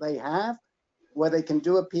trials that they have, where they can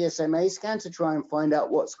do a PSMA scan to try and find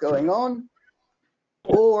out what's going on,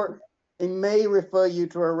 or they may refer you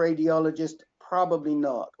to a radiologist, probably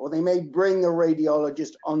not, or they may bring a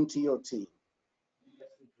radiologist onto your team.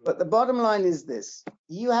 But the bottom line is this: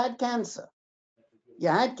 you had cancer. You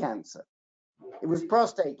had cancer. It was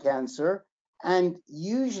prostate cancer. And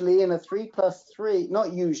usually in a 3+3,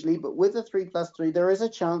 not usually, but with a 3+3, there is a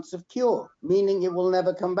chance of cure, meaning it will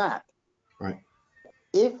never come back. Right.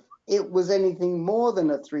 If it was anything more than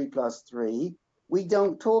a 3+3, we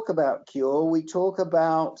don't talk about cure. We talk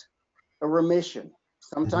about a remission,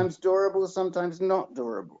 sometimes durable, sometimes not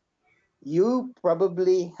durable. You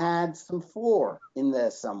probably had some 4 in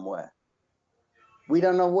there somewhere. We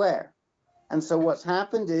don't know where. And so what's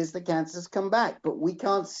happened is the cancer's come back, but we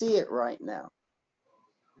can't see it right now.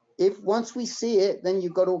 If once we see it, then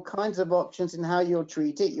you've got all kinds of options in how you'll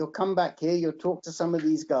treat it. You'll come back here, you'll talk to some of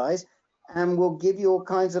these guys, and we'll give you all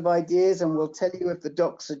kinds of ideas, and we'll tell you if the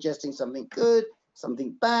doc's suggesting something good,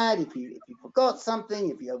 something bad, if you forgot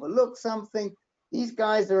something, if you overlooked something. These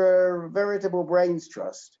guys are a veritable brains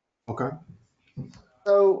trust. Okay.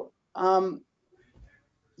 So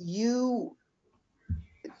you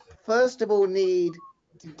first of all need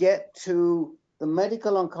to get to the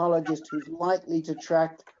medical oncologist who's likely to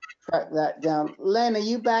track that down. Len, are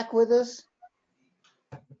you back with us?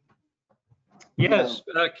 Yes.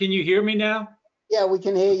 No. Can you hear me now? Yeah, we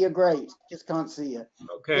can hear you great. Just can't see you.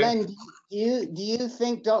 Okay. Len, do you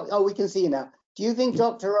think oh, we can see you now. Do you think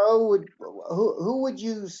Dr. O would who would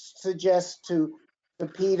you suggest to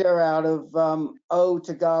Peter out of O,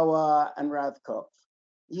 Tagawa, and Rathkopf?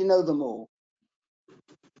 You know them all.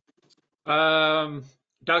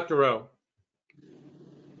 Dr. O.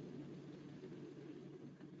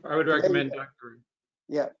 I would recommend Dr. O.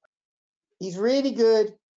 Yeah. He's really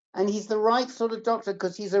good, and he's the right sort of doctor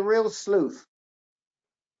because he's a real sleuth.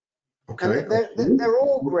 Okay. And they're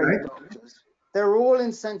all great doctors. They're all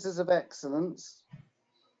in centers of excellence.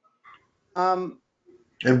 And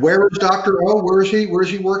where is Dr. O? Where is he? Where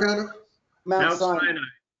does he work out of? Mount Sinai.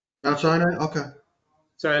 Mount Sinai? Okay.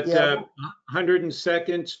 So at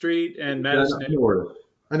 102nd Street and Madison.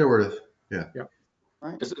 I know where it is. Yeah. Yep.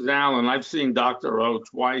 Right. This is Alan. I've seen Dr. O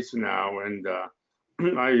twice now, and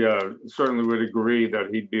I certainly would agree that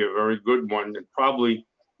he'd be a very good one and probably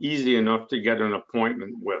easy enough to get an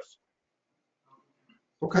appointment with.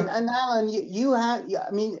 Okay. And Alan, you have,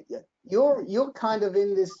 I mean, you're kind of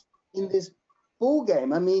in this ball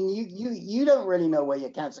game. I mean, you don't really know where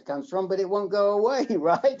your cancer comes from, but it won't go away,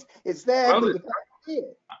 right? It's there. Well, but you can't see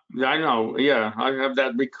it. I know. Yeah, I have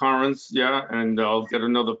that recurrence. Yeah, and I'll get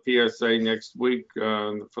another PSA next week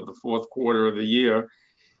for the fourth quarter of the year.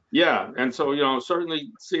 Yeah, and so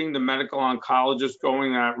certainly seeing the medical oncologist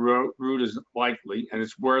going that route is likely, and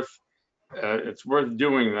it's worth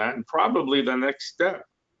doing that. And probably the next step,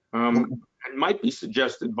 it might be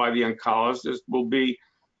suggested by the oncologist, will be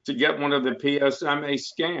to get one of the PSMA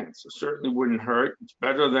scans. It certainly wouldn't hurt. It's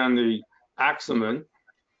better than the Axeman.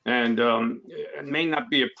 And it may not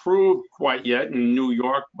be approved quite yet in New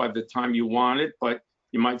York by the time you want it, but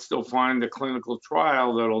you might still find a clinical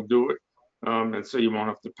trial that'll do it, and so you won't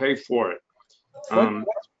have to pay for it.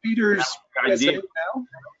 What's Peter's PSA now?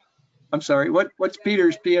 I'm sorry, what's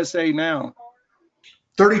Peter's PSA now?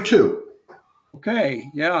 32. Okay,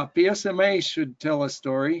 yeah, PSMA should tell a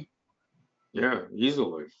story. Yeah,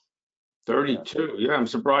 easily. 32. Yeah, I'm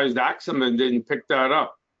surprised Axeman didn't pick that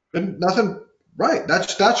up. And nothing. Right.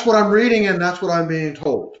 That's what I'm reading, and that's what I'm being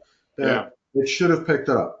told. That it should have picked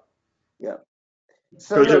it up. Yeah.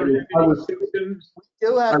 So we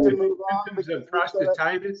still have to move on. Symptoms of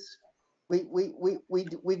prostatitis. We've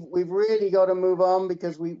really got to move on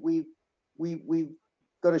because we've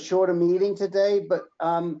got a shorter meeting today. But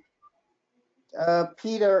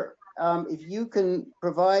Peter, if you can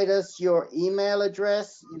provide us your email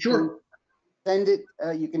address, sure. Send it.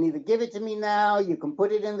 You can either give it to me now. You can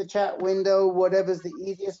put it in the chat window. Whatever's the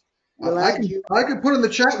easiest. We'll I can put it in the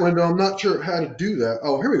chat window. I'm not sure how to do that.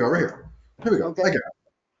 Oh, here we go. Right here. Here we go. Okay. I got it.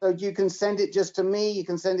 So you can send it just to me. You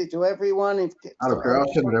can send it to everyone. I don't care.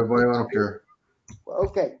 I'll send it to everybody. I don't care.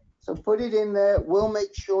 Okay. So put it in there. We'll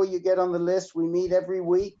make sure you get on the list. We meet every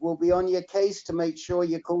week. We'll be on your case to make sure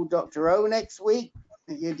you call Dr. O next week.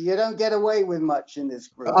 You don't get away with much in this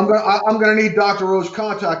group. I'm gonna need Dr. O's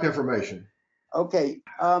contact information. Okay.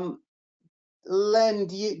 Len,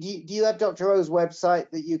 do you have Dr. O's website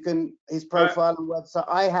that you can, his profile and website?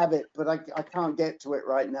 I have it, but I can't get to it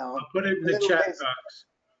right now. I'll put it in the chat box.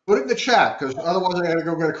 Put it in the chat, because otherwise I gotta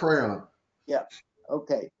go get a crayon. Yeah.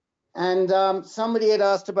 Okay. And somebody had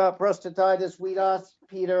asked about prostatitis. We'd asked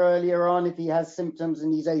Peter earlier on if he has symptoms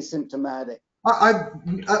and he's asymptomatic.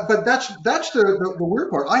 But that's the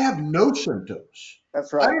weird part. I have no symptoms.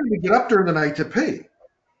 That's right. I didn't even get up during the night to pee.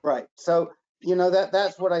 Right. So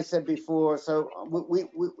that's what I said before. So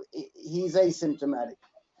he's asymptomatic.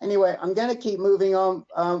 Anyway, I'm going to keep moving on.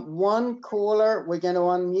 One caller, we're going to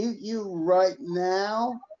unmute you right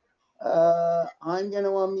now. I'm going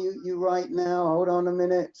to unmute you right now. Hold on a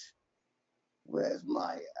minute. Where's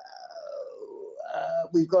my?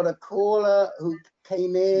 We've got a caller who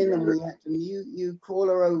came in and we had to mute you.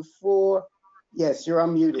 Caller 04. Yes, you're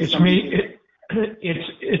unmuted. It's me.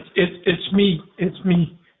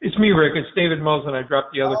 It's me, Rick. It's David Moslin. I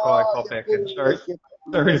dropped the other call. I called back in. Sorry.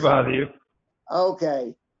 Sorry to bother you.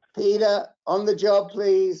 Okay. Peter, on the job,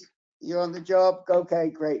 please. You're on the job. Okay,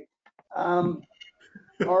 great. All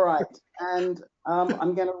right. And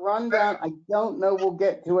I'm going to run down. I don't know we'll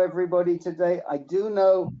get to everybody today. I do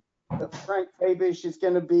know that Frank Fabish is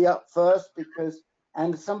going to be up first because,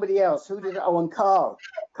 and somebody else. Who did? Oh, and Carl.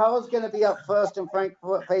 Carl's going to be up first and Frank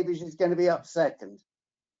Fabish is going to be up second.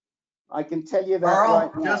 I can tell you that Carl,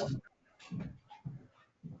 right now.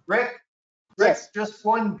 Rick, yes. Just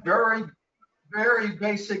one very, very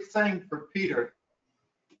basic thing for Peter.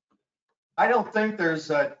 I don't think there's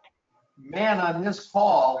a man on this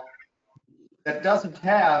call that doesn't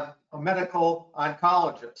have a medical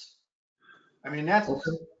oncologist. I mean, that's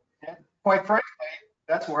quite frankly,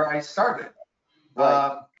 that's where I started.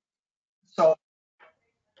 Right. So,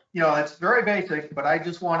 you know, it's very basic, but I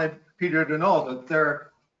just wanted Peter to know that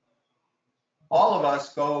all of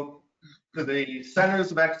us go to the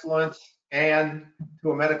centers of excellence and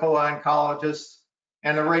to a medical oncologist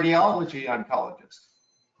and a radiology oncologist.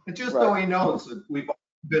 And just so he knows that we've all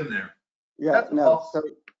been there. Yeah, That's no. all. So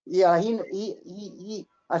yeah, he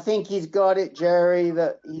I think he's got it, Jerry,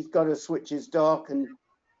 that he's got to switch his doc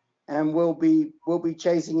and we'll be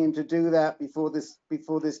chasing him to do that before this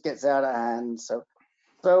gets out of hand. So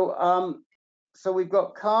we've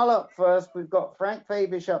got Carl up first, we've got Frank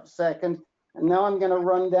Fabish up second, and now I'm going to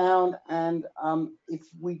run down. And if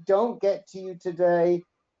we don't get to you today,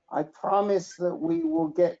 I promise that we will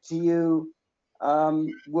get to you.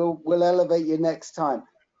 We'll elevate you next time.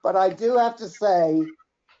 But I do have to say,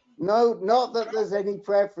 no, not that there's any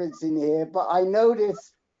preference in here, but I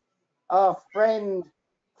noticed our friend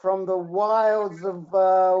from the wilds of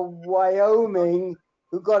Wyoming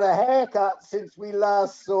who got a haircut since we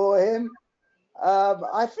last saw him.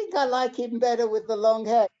 I think I like him better with the long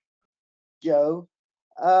hair. Joe,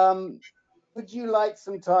 would you like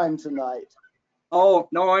some time tonight? Oh,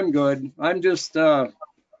 no, I'm good. I'm just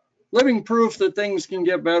living proof that things can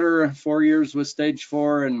get better. 4 years with stage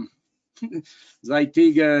 4 and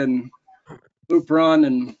Zytiga and upfront,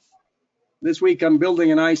 and this week I'm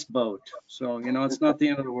building an ice boat. So, you know, it's not the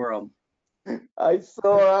end of the world. I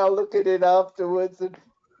saw, I'll look at it afterwards, and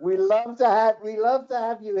we love to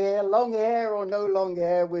have you here, long hair or no long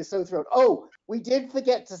hair. We're so thrilled. Oh, we did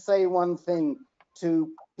forget to say one thing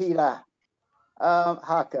to Peter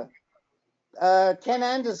Harker. Ken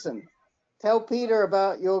Anderson, tell Peter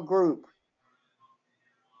about your group.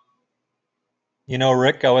 You know,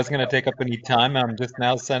 Rick, I wasn't going to take up any time. I'm just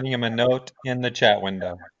now sending him a note in the chat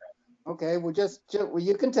window. Okay, well,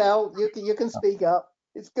 you can tell. You can speak up.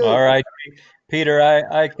 It's good. All right, Peter,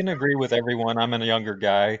 I can agree with everyone. I'm a younger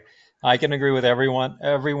guy. I can agree with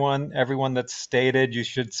everyone that's stated you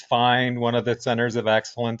should find one of the centers of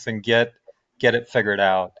excellence and get it figured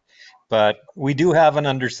out. But we do have an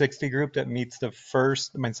under 60 group that meets the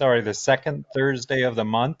second Thursday of the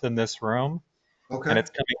month in this room. Okay. And it's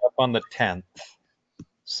coming up on the 10th.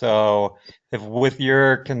 So if with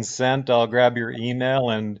your consent, I'll grab your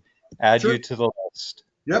email and add you to the list.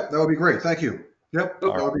 Yep, that would be great. Thank you. Yep,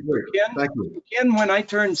 that would be great. Thank you. Ken, when I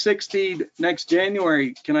turn 60 next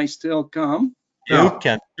January, can I still come? You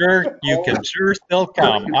can sure still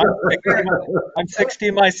come. I'm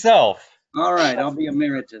 60 myself. All right, I'll be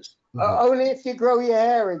emeritus. Only if you grow your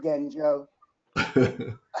hair again, Joe.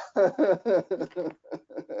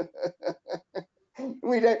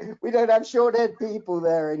 We don't have short-haired people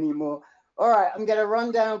there anymore. All right, I'm going to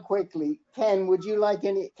run down quickly. Ken, would you like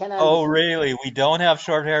any? Oh, really? We don't have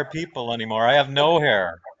short-haired people anymore. I have no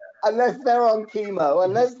hair. Unless they're on chemo.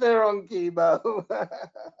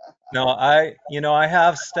 No, I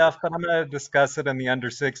have stuff, but I'm going to discuss it in the under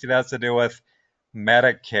 60. That has to do with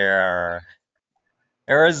Medicare.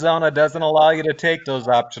 Arizona doesn't allow you to take those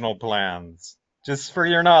optional plans. Just for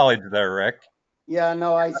your knowledge there, Rick. Yeah,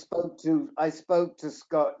 no, I spoke to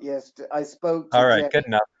Scott yesterday. All right, good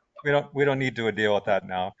enough. We don't need to deal with that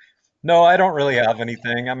now. No, I don't really have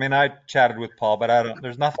anything. I mean, I chatted with Paul, but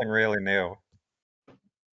there's nothing really new.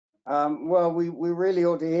 Well, we really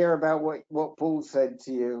ought to hear about what Paul said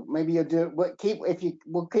to you. Maybe you'll do it.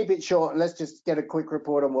 We'll keep it short and let's just get a quick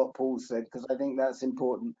report on what Paul said, because I think that's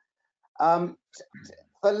important. For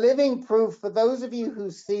living proof, for those of you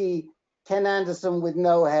who see Ken Anderson with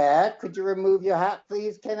no hair, could you remove your hat,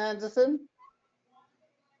 please, Ken Anderson?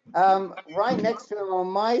 Right next to him on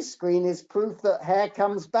my screen is proof that hair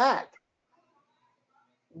comes back.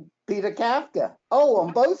 Peter Kafka. Oh,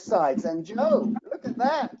 on both sides. And Joe, look at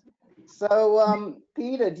that. So,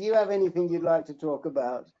 Peter, do you have anything you'd like to talk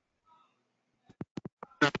about?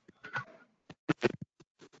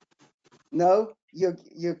 No,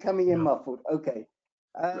 you're coming in muffled. Okay.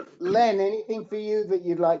 Len, anything for you that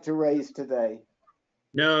you'd like to raise today?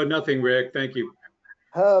 No, nothing, Rick. Thank you.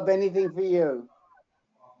 Herb, anything for you?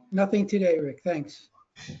 Nothing today, Rick. Thanks.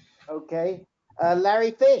 Okay.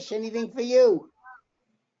 Larry Fish, anything for you?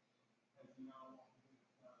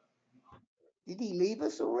 Did he leave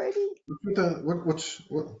us already? What?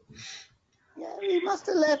 Yeah, he must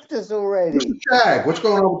have left us already. Jag, what's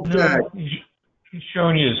going on with Jag? He's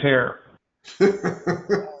showing you his hair.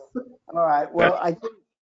 All right. Well,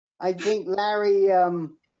 I think Larry,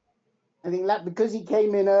 because he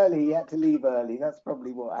came in early, he had to leave early. That's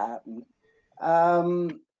probably what happened.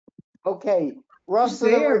 Okay. Ross,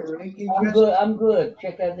 I'm good.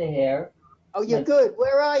 Check out the hair. Oh, you're good.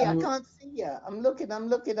 Where are you? I can't see you. I'm looking.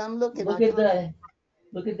 Look at the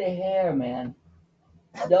hair, man.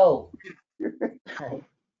 No.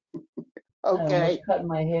 Okay. I'm cutting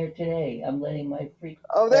my hair today. I'm letting my freak.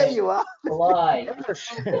 Oh, there you are. Fly.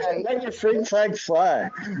 Let your freak flag fly.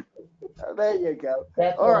 Oh, there you go.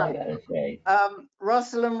 That's all I gotta say.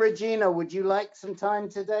 Russell and Regina, would you like some time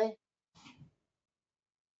today?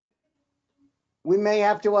 We may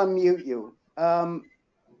have to unmute you. I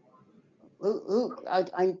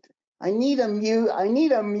need a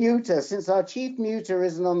muter. Since our chief muter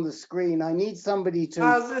isn't on the screen, I need somebody to.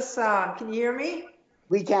 How's this sound? Can you hear me?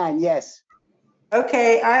 We can, yes.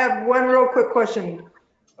 Okay, I have one real quick question.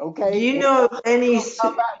 Okay. Do you know of any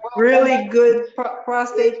really good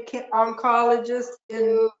prostate oncologists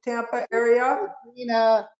in Tampa area?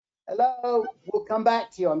 Regina, hello. We'll come back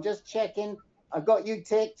to you. I'm just checking. I've got you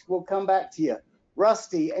ticked. We'll come back to you.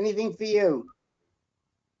 Rusty, anything for you?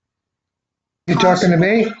 You talking to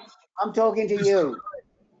me? I'm talking to you.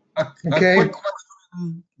 Okay. A quick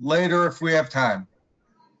question later if we have time.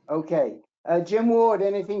 Okay. Jim Ward,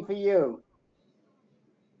 anything for you?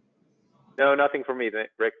 No, nothing for me,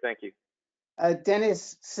 Rick. Thank you.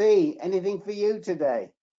 Dennis C., anything for you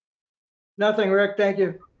today? Nothing, Rick. Thank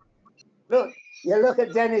you. Look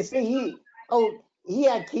at Dennis C. He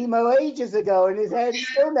had chemo ages ago and his hair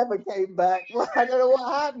still never came back. Well, I don't know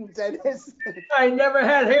what happened, Dennis. I never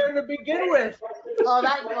had hair to begin with. Oh,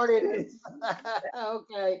 that's what it is.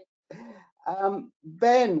 Okay.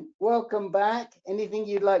 Ben, welcome back. Anything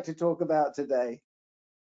you'd like to talk about today?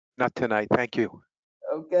 Not tonight. Thank you.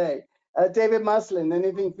 Okay. David Muslin,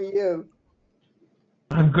 anything for you?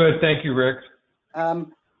 I'm good. Thank you, Rick.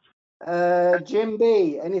 Jim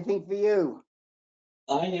B., anything for you?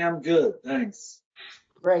 I am good. Thanks.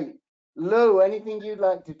 Great. Lou, anything you'd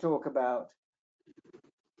like to talk about?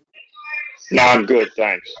 No, I'm good,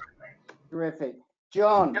 thanks. Terrific.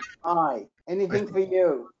 John, anything for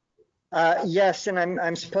you? Yes, and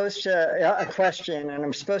I'm supposed to, a question, and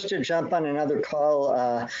I'm supposed to jump on another call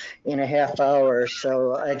in a half hour,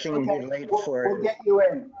 so I can be late for it. We'll get you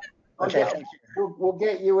in. Okay, thank you. We'll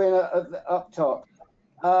get you in up top.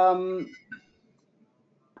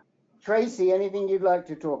 Tracy, anything you'd like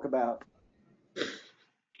to talk about?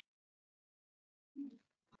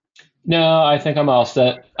 No, I think I'm all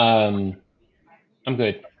set. I'm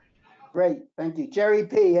good. Great, thank you. Jerry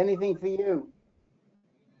P., anything for you?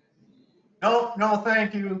 No,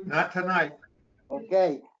 thank you. Not tonight.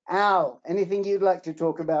 Okay. Al, anything you'd like to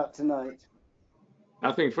talk about tonight?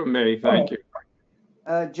 Nothing from me, thank you.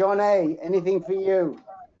 John A., anything for you?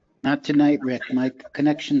 Not tonight, Rick. My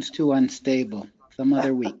connection's too unstable. Some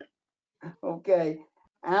other week. Okay.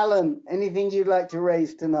 Alan, anything you'd like to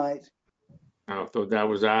raise tonight? I thought that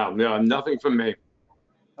was Al. No, nothing from me.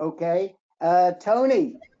 Okay.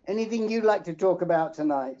 Tony, anything you'd like to talk about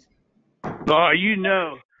tonight? Oh, you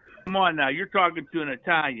know. Come on now. You're talking to an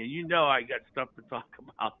Italian. You know I got stuff to talk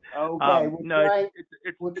about. Okay.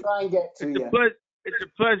 We'll try and get to you. It's a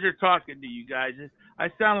pleasure talking to you guys. I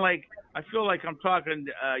feel like I'm talking,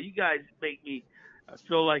 you guys make me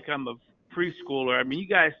feel like I'm a preschooler. I mean, you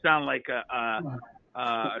guys sound like a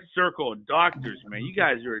circle of doctors, man. You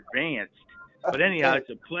guys are advanced. But anyhow,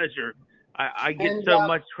 it's a pleasure. I get so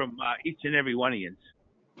much from each and every one of you.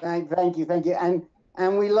 Thank you.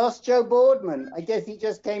 And we lost Joe Boardman. I guess he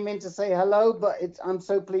just came in to say hello, but I'm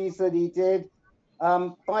so pleased that he did.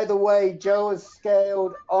 By the way, Joe has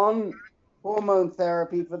scaled on hormone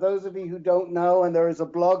therapy. For those of you who don't know, and there is a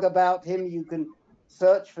blog about him, you can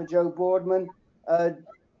search for Joe Boardman.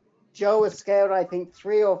 Joe has scaled, I think,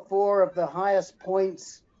 3 or 4 of the highest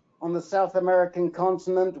points on the South American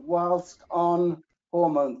continent whilst on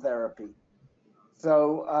hormone therapy.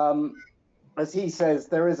 So, as he says,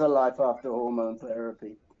 there is a life after hormone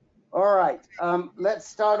therapy. All right, let's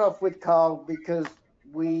start off with Carl because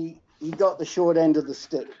we he got the short end of the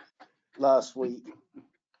stick last week.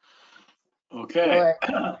 Okay.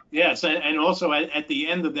 Yes, and also at the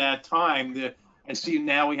end of that time, I see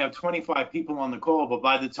now we have 25 people on the call, but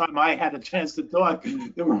by the time I had a chance to talk,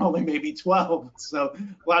 there were only maybe 12. So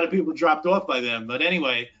a lot of people dropped off by then. But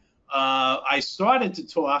anyway, I started to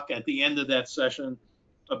talk at the end of that session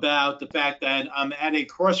about the fact that I'm at a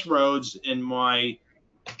crossroads in my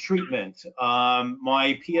treatment.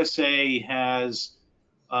 My PSA has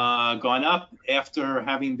gone up after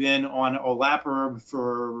having been on olaparib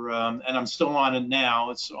for, and I'm still on it now.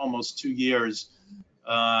 It's almost 2 years.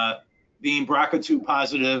 Being BRCA2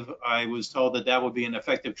 positive, I was told that that would be an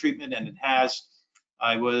effective treatment, and it has.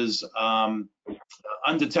 I was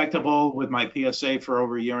undetectable with my PSA for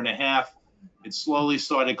over 1.5 years. It slowly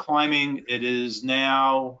started climbing. It is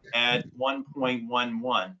now at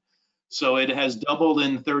 1.11. So it has doubled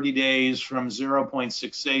in 30 days from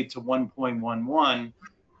 0.68 to 1.11.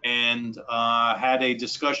 And had a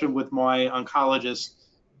discussion with my oncologist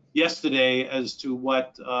yesterday as to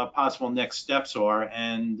what possible next steps are,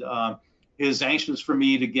 and is anxious for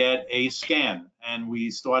me to get a scan. And we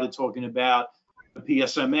started talking about the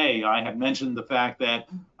PSMA. I have mentioned the fact that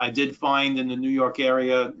I did find in the New York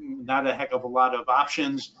area not a heck of a lot of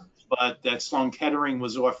options, but that Sloan Kettering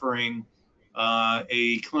was offering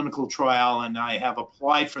a clinical trial, and I have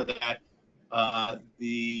applied for that.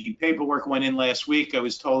 The paperwork went in last week. I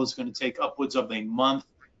was told it's going to take upwards of a month.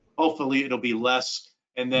 Hopefully it'll be less.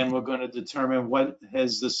 And then we're going to determine what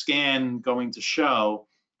is the scan going to show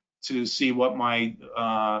to see what my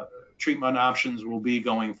treatment options will be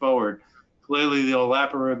going forward. Clearly the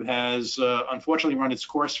olaparib has unfortunately run its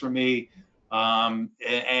course for me. And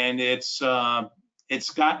it's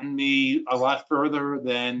gotten me a lot further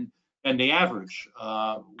than the average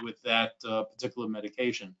with that particular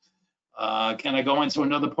medication. Can I go into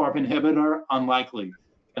another PARP inhibitor? Unlikely.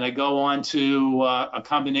 Can I go on to a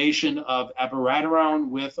combination of abiraterone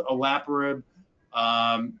with olaparib?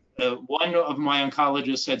 One of my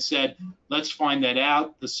oncologists had said, let's find that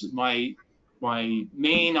out. My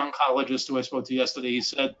main oncologist who I spoke to yesterday, he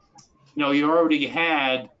said, you know, you already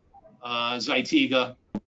had Zytiga,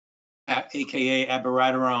 aka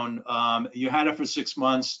abiraterone. You had it for 6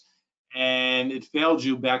 months and it failed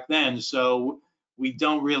you back then. So we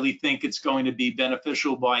don't really think it's going to be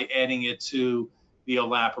beneficial by adding it to the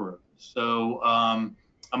olaparib. So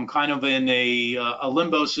I'm kind of in a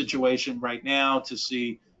limbo situation right now to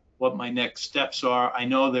see what my next steps are. I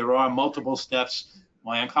know there are multiple steps.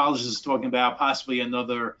 My oncologist is talking about possibly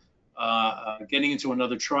another, getting into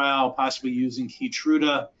another trial, possibly using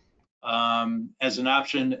Keytruda as an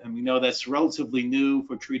option. And we know that's relatively new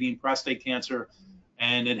for treating prostate cancer,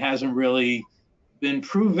 and it hasn't really been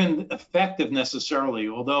proven effective necessarily,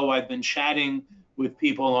 although I've been chatting with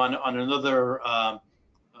people on another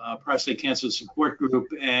prostate cancer support group,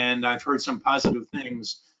 and I've heard some positive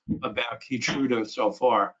things about Keytruda so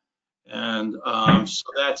far. And so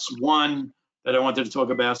that's one that I wanted to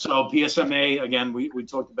talk about. So PSMA, again, we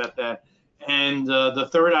talked about that. And the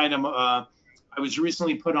third item, I was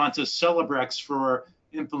recently put onto Celebrex for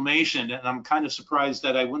inflammation, and I'm kind of surprised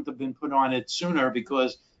that I wouldn't have been put on it sooner,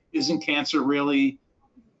 because isn't cancer really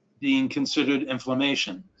being considered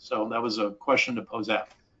inflammation? So that was a question to pose out.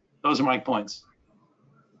 Those are my points.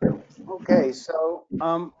 Okay, so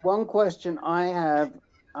one question I have,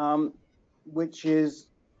 which is,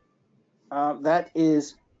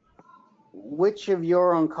 which of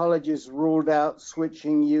your oncologists ruled out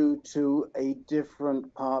switching you to a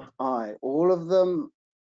different PARP-I? All of them?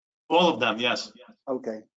 All of them, yes.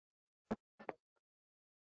 Okay.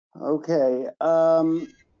 Okay.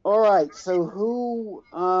 All right. So who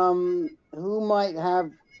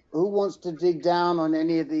wants to dig down on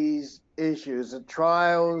any of these issues? The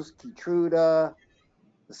trials, Keytruda,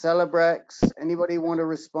 the Celebrex. Anybody want to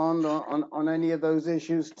respond on any of those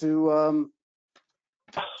issues to?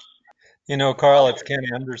 You know, Carl, it's Kenny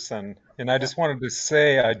Anderson, and I just wanted to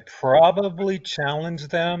say I'd probably challenge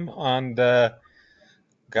them on the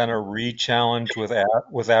gonna re-challenge with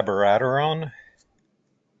abiraterone.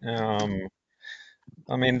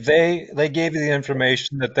 I mean, they gave you the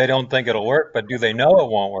information that they don't think it'll work, but do they know it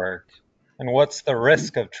won't work? And what's the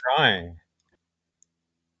risk of trying?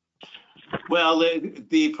 Well,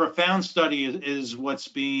 the profound study is what's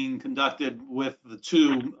being conducted with the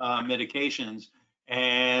two medications,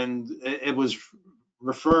 and it was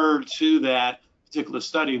referred to that particular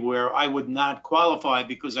study where I would not qualify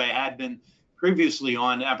because I had been previously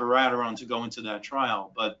on abiraterone to go into that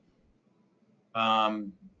trial. But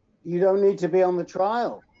you don't need to be on the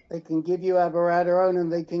trial. They can give you abiraterone, and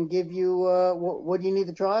they can give you what do you need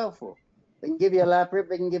the trial for? They can give you olaparib,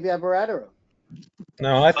 they can give you abiraterone.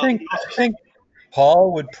 No, I think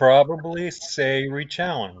Paul would probably say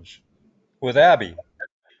rechallenge with Abby.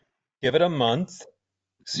 Give it a month,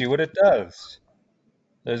 see what it does.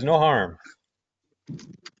 There's no harm.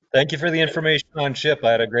 Thank you for the information on CHIP.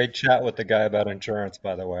 I had a great chat with the guy about insurance,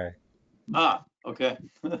 by the way. Ah, okay.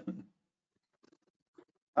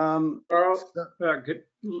 Carl,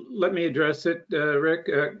 let me address it, Rick.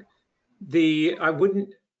 I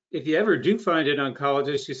wouldn't, if you ever do find an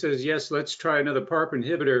oncologist who says, yes, let's try another PARP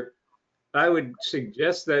inhibitor, I would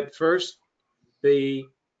suggest that first they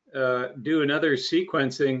do another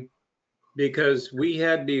sequencing, because we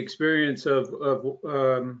had the experience of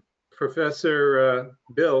Professor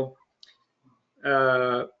Bill,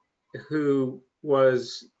 who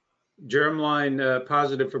was germline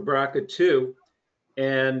positive for BRCA2.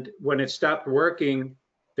 And when it stopped working,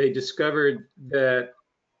 they discovered that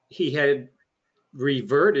he had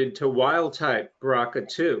reverted to wild type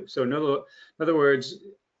BRCA2. So in other words,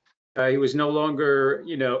 he was no longer,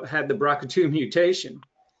 had the BRCA2 mutation.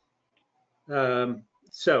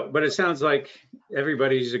 But it sounds like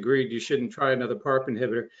everybody's agreed you shouldn't try another PARP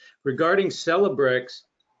inhibitor. Regarding Celebrex,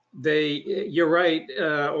 you're right,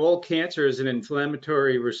 all cancer is an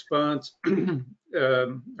inflammatory response, an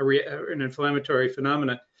inflammatory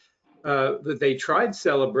phenomenon. But they tried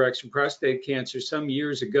Celebrex for prostate cancer some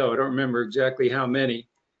years ago. I don't remember exactly how many,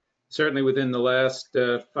 certainly within the last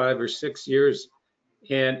 5 or 6 years,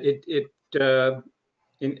 and it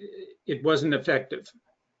wasn't effective.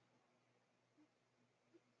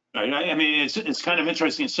 I mean, it's kind of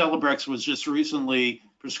interesting. Celebrex was just recently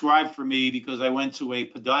prescribed for me because I went to a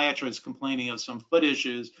podiatrist complaining of some foot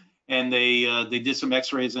issues, and they did some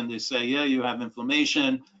X-rays and they say, yeah, you have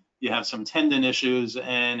inflammation, you have some tendon issues,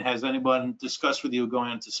 and has anyone discussed with you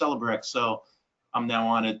going into Celebrex? So I'm now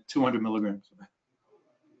on it 200 milligrams.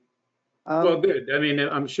 Well, good. I mean,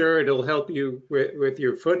 I'm sure it'll help you with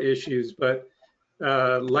your foot issues, but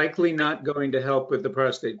likely not going to help with the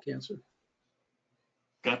prostate cancer.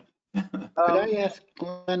 Okay. Could I ask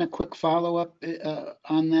Glenn a quick follow-up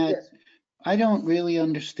on that? Yes. I don't really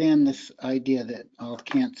understand this idea that all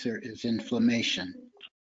cancer is inflammation.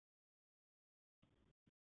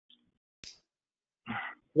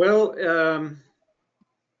 Well,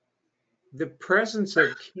 the presence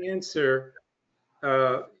of cancer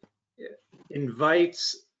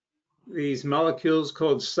invites these molecules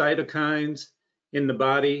called cytokines in the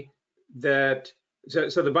body that, so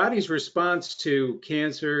the body's response to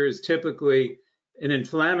cancer is typically an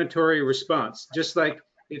inflammatory response, just like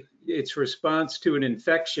its response to an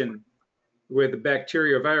infection with a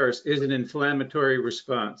bacteria or virus is an inflammatory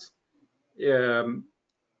response. That's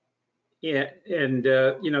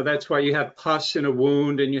why you have pus in a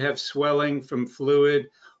wound and you have swelling from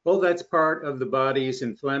fluid. Well, that's part of the body's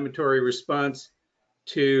inflammatory response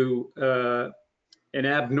to an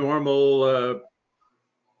abnormal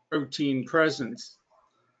protein presence.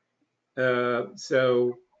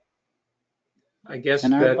 So I guess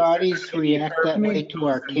And our that bodies react that way to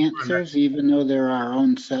our cancers, even though they're our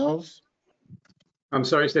own cells? I'm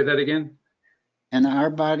sorry, say that again? And our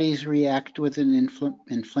bodies react with an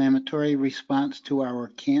inflammatory response to our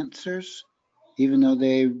cancers, even though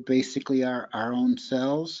they basically are our own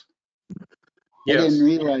cells? Yes. I didn't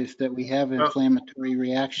realize that we have inflammatory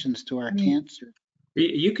reactions to our cancer.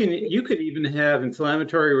 You could even have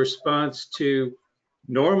inflammatory response to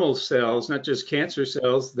normal cells, not just cancer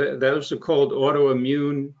cells. Those are called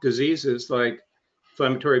autoimmune diseases like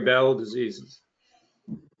inflammatory bowel diseases.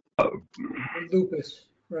 Lupus,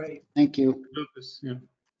 right. Thank you. Lupus, yeah.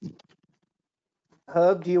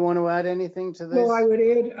 Herb, do you want to add anything to this? Well, I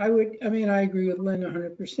agree with Lynn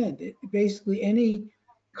 100%. Basically, any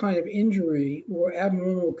kind of injury or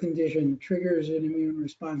abnormal condition triggers an immune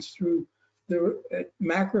response through the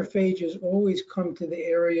macrophages always come to the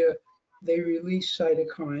area, they release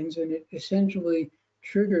cytokines, and it essentially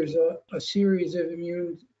triggers a series of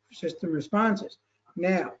immune system responses.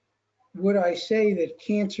 Now, would I say that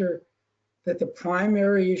the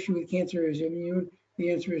primary issue with cancer is immune?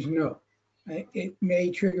 The answer is no. It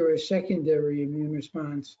may trigger a secondary immune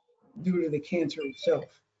response due to the cancer itself.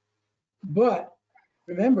 But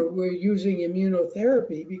remember, we're using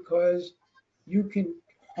immunotherapy because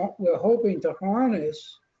we're hoping to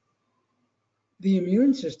harness the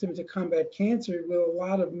immune system to combat cancer with a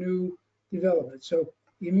lot of new development. So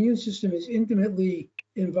the immune system is intimately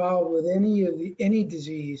involved with any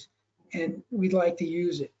disease, and we'd like to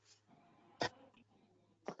use it.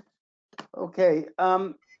 Okay,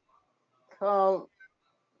 Carl,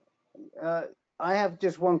 I have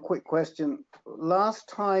just one quick question. Last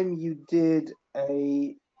time you did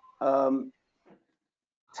a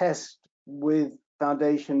test with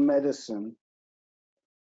Foundation Medicine,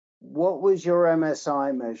 what was your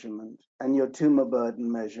MSI measurement and your tumor burden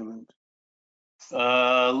measurement?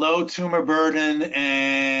 Low tumor burden,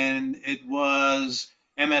 and it was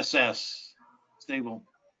MSS, stable.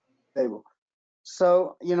 Stable.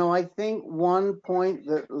 So, you know, I think one point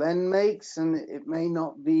that Len makes, and it may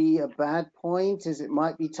not be a bad point, is it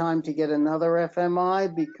might be time to get another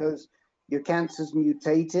FMI because your cancer's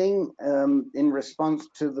mutating in response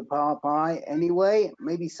to the PARP-I anyway.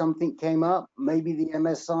 Maybe something came up, maybe the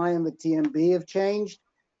MSI and the TMB have changed,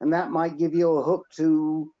 and that might give you a hook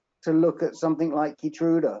to look at something like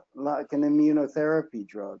Keytruda, like an immunotherapy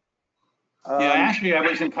drug. Yeah, actually, I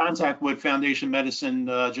was in contact with Foundation Medicine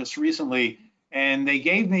just recently, and they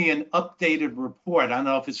gave me an updated report. I don't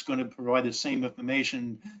know if it's going to provide the same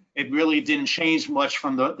information. It really didn't change much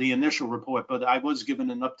from the initial report, but I was given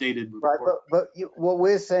an updated report. Right, but what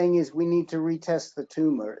we're saying is we need to retest the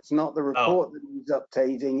tumor. It's not the report that needs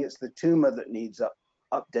updating, it's the tumor that needs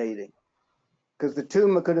updating. Because the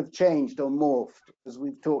tumor could have changed or morphed, as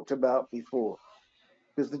we've talked about before.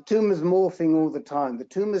 Because the tumor's morphing all the time. The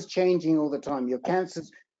tumor's changing all the time. Your cancer's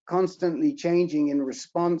constantly changing in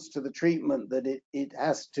response to the treatment that it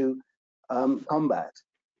has to combat.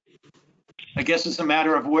 I guess it's a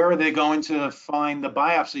matter of where are they going to find the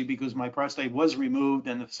biopsy, because my prostate was removed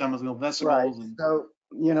and the seminal vesicles. Right. So,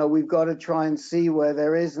 you know, we've got to try and see where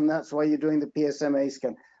there is, and that's why you're doing the PSMA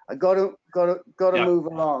scan. I got to move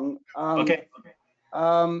along. Okay.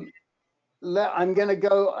 I'm going to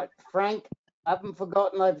go, Frank. I haven't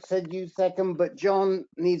forgotten I've said you second, but John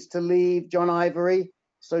needs to leave. John Ivory.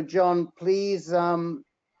 So, John, please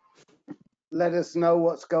let us know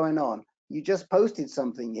what's going on. You just posted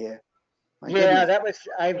something here. Yeah, that was,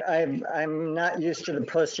 I'm not used to the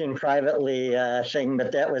posting privately thing,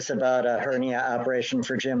 but that was about a hernia operation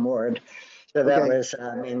for Jim Ward. So that was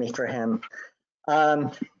mainly for him.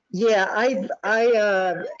 Yeah, I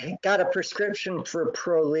got a prescription for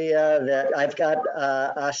Prolia. That I've got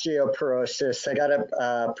osteoporosis. I got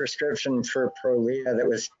a prescription for Prolia that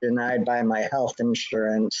was denied by my health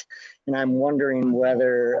insurance. And I'm wondering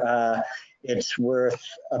whether it's worth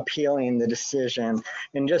appealing the decision.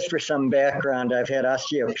 And just for some background, I've had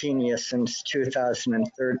osteopenia since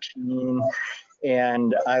 2013,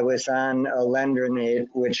 and I was on alendronate,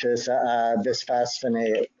 which is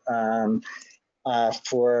bisphosphonate,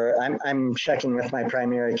 I'm checking with my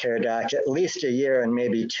primary care doc at least a year and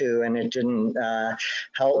maybe 2, and it didn't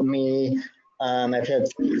help me. I've had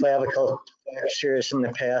clavicle fractures in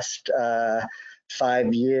the past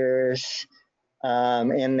 5 years.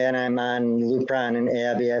 And then I'm on Lupron and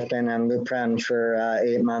Abby. I've been on Lupron for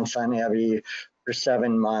 8 months, on Abby for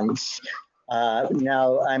 7 months.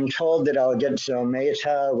 Now I'm told that I'll get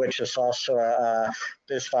Zometa, which is also a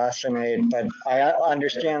bisphosphonate, but I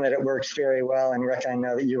understand that it works very well. And Rick, I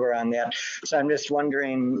know that you were on that. So I'm just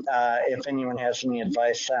wondering if anyone has any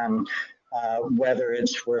advice on whether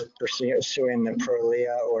it's worth pursuing the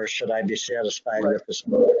Prolia, or should I be satisfied with this?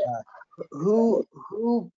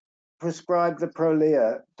 Who prescribed the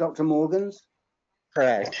Prolia? Dr. Morgans?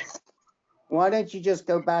 Correct. Why don't you just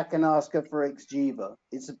go back and ask her for Xgeva?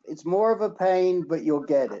 It's more of a pain, but you'll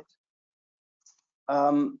get it.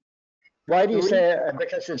 Why do you say,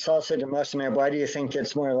 because it's also denosumab, why do you think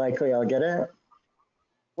it's more likely I'll get it?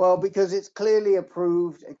 Well, because it's clearly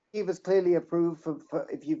approved. Xgeva's clearly approved for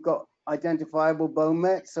if you've got identifiable bone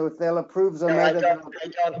mets. So if they'll approve Zometa, no, I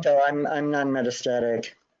don't though. I'm non-metastatic.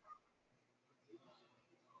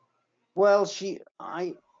 Well,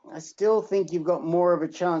 I still think you've got more of a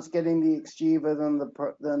chance getting the Xgeva than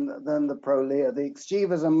the Prolia. The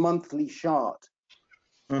Xgeva's a monthly shot.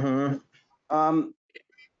 Mm-hmm.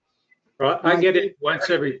 Well, I get it once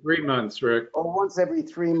every 3 months, Rick. Or once every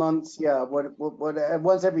 3 months, yeah.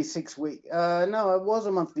 Once every 6 weeks. No, it was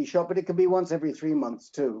a monthly shot, but it could be once every 3 months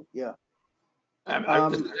too. Yeah.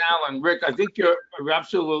 This is Alan. Rick, I think you're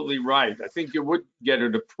absolutely right. I think you would get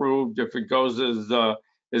it approved if it goes as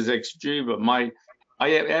Xgeva. I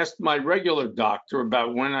had asked my regular doctor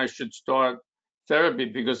about when I should start therapy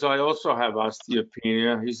because I also have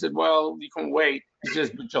osteopenia. He said, well, you can wait. He says,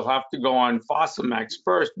 but you'll have to go on Fosamax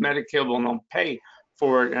first. Medicare will not pay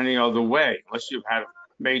for it any other way unless you've had a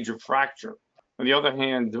major fracture. On the other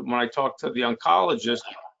hand, when I talked to the oncologist,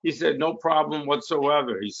 he said, no problem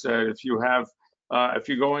whatsoever. He said, if you're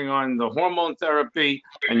going on the hormone therapy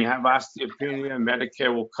and you have osteopenia,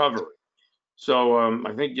 Medicare will cover it. So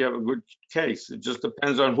I think you have a good case. It just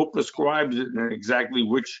depends on who prescribes it and exactly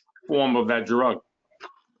which form of that drug.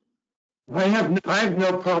 I have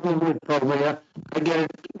no problem with Prolia. I get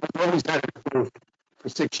it. I've always had it approved for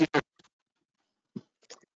 6 years.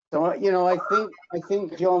 So, you know, I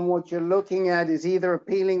think, John, what you're looking at is either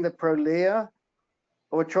appealing the Prolia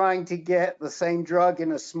or trying to get the same drug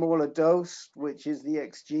in a smaller dose, which is the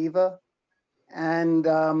Xgeva.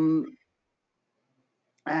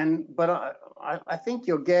 But I think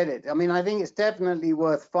you'll get it. I mean, I think it's definitely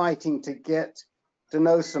worth fighting to get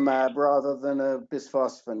denosumab rather than a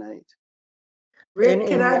bisphosphonate. Rick,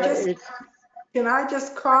 can I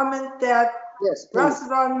just comment that yes, Russ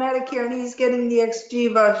is on Medicare and he's getting the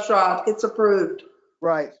Xgeva shot. It's approved.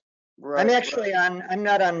 Right. I'm actually I'm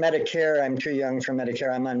not on Medicare. I'm too young for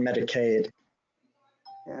Medicare. I'm on Medicaid.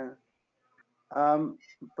 Yeah.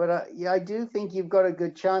 Yeah, I do think you've got a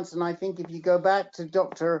good chance. And I think if you go back to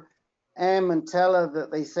Dr. M and tell her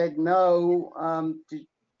that they said no,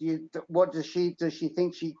 what does she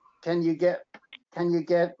think can you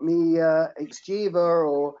get me Xgeva,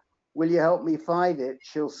 or will you help me fight it?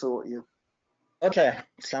 She'll sort you. Okay,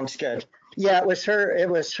 sounds good. Yeah, it was her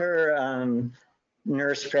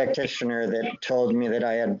nurse practitioner that told me that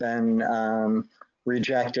I had been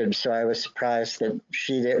rejected, so I was surprised that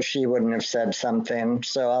she wouldn't have said something.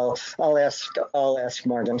 So I'll ask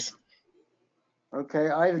Morgan's. Okay,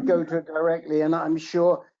 I'd go to it directly, and I'm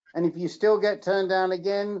sure. And if you still get turned down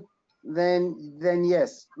again, then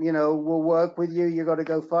yes, we'll work with you. You got to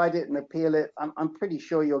go fight it and appeal it. I'm pretty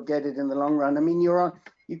sure you'll get it in the long run. I mean, you've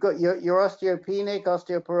got your osteopenic,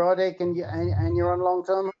 osteoporotic, and you're on long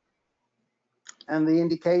term, and the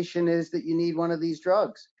indication is that you need one of these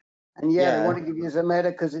drugs. And they want to give you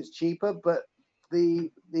Zometa because it's cheaper, but the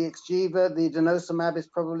Xgeva, the denosumab is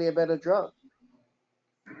probably a better drug.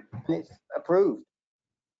 And it's approved.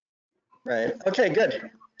 Right. Okay, good.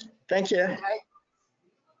 Thank you. Okay.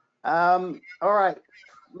 All right,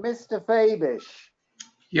 Mr. Fabish.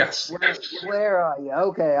 Yes. Where are you?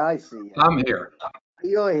 Okay, I see you. I'm here.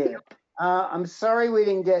 You're here. I'm sorry we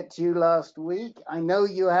didn't get to you last week. I know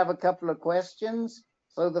you have a couple of questions,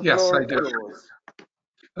 so the floor is yours.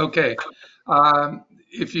 Okay.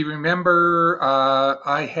 If you remember,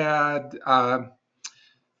 I had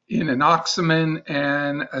in an oxygen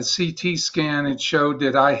and a CT scan, it showed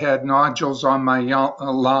that I had nodules on my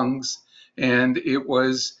lungs, and it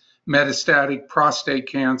was metastatic prostate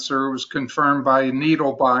cancer. It was confirmed by a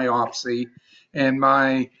needle biopsy, and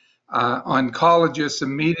my oncologist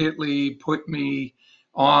immediately put me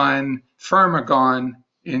on Firmagon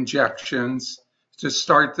injections to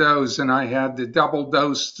start those, and I had the double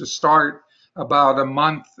dose to start about a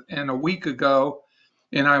month and a week ago,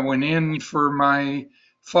 and I went in for my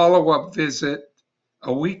follow-up visit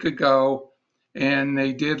a week ago, and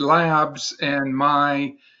they did labs, and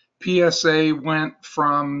my PSA went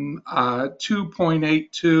from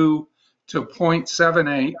 2.82 to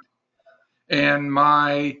 0.78, and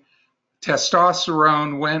my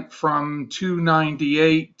testosterone went from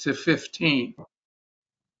 298 to 15.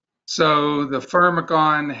 So the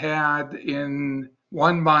Firmagon had in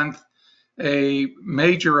 1 month a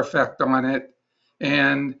major effect on it,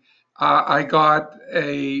 and I got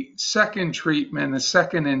a second treatment, a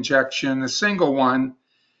second injection, a single one,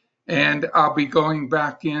 and I'll be going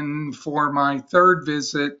back in for my third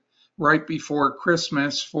visit right before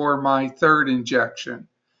Christmas for my third injection.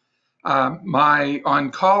 My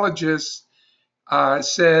oncologist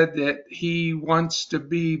said that he wants to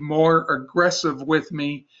be more aggressive with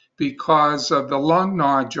me because of the lung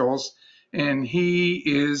nodules, and he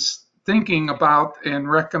is thinking about and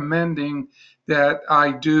recommending that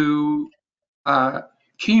I do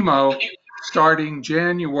chemo starting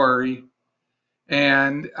January,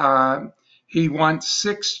 and he wants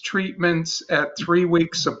 6 treatments at 3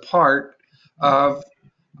 weeks apart of,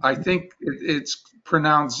 I think it's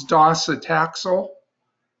pronounced docetaxel,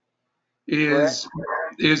 is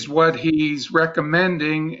what he's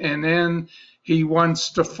recommending, and then he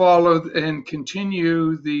wants to follow and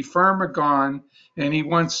continue the Firmagon, and he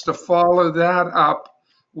wants to follow that up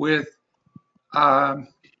with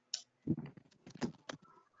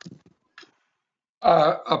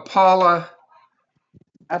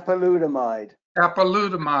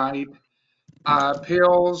apalutamide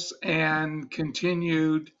pills and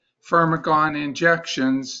continued Firmagon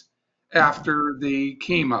injections after the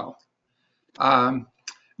chemo.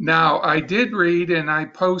 Now, I did read, and I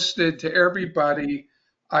posted to everybody,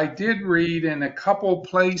 I did read in a couple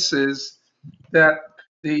places that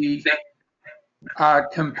the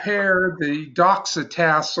compare the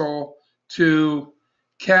docetaxel to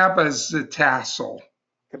cabazitaxel.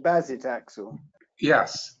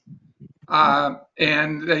 Yes.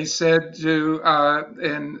 And they said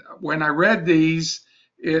and when I read these,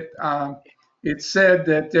 it said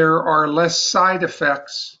that there are less side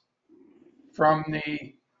effects from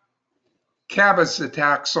the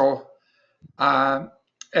cabazitaxel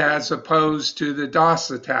as opposed to the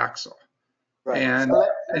docetaxel. Right. And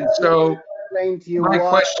so explain to you My why.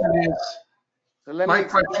 question is, So let me my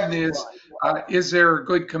explain question to you is, why. is there a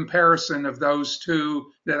good comparison of those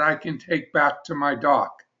two that I can take back to my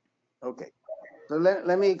doc? Okay. So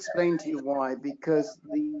let me explain to you why. Because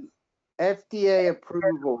the FDA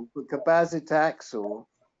approval for cabazitaxel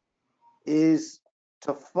is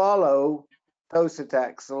to follow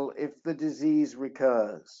docetaxel if the disease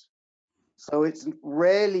recurs. So it's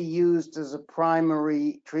rarely used as a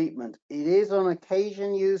primary treatment. It is on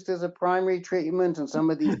occasion used as a primary treatment, and some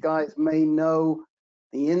of these guys may know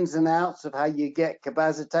the ins and outs of how you get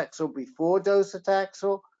cabazitaxel before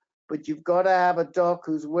docetaxel, but you've got to have a doc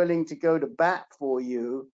who's willing to go to bat for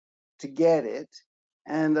you to get it.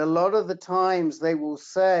 And a lot of the times they will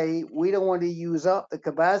say, we don't want to use up the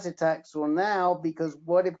cabazitaxel now, because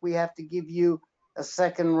what if we have to give you a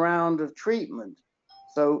second round of treatment?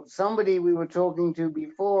 So somebody we were talking to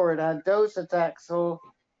before, it had docetaxel,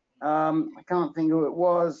 I can't think who it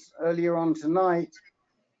was, earlier on tonight.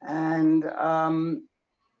 And,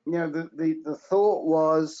 you know, the thought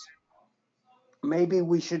was maybe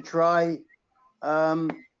we should try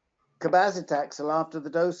cabazitaxel after the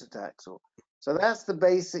docetaxel. So that's the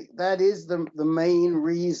basic, that is the main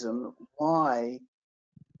reason why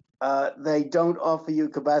they don't offer you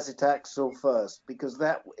cabazitaxel first, because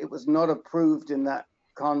that it was not approved in that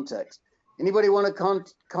context. Anybody want to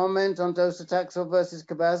comment on docetaxel versus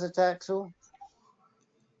cabazitaxel?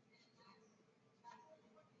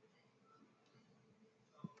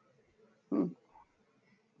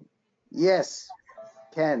 Yes,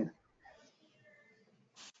 Ken.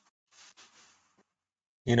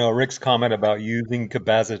 You know, Rick's comment about using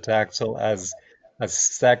cabazitaxel as a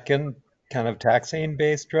second kind of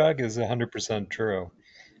taxane-based drug is 100% true.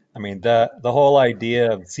 I mean, the whole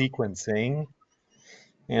idea of sequencing,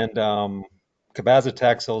 and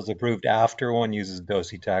cabazitaxel is approved after one uses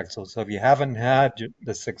docetaxel. So if you haven't had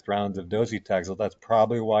the 6 rounds of docetaxel, that's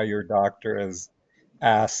probably why your doctor has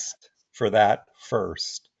asked for that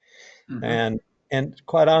first. Mhm. And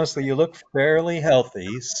quite honestly, you look fairly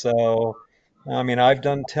healthy. So, I mean, I've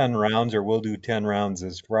done 10 rounds, or will do 10 rounds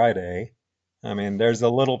this Friday. I mean, there's a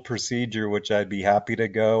little procedure which I'd be happy to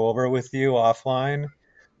go over with you offline,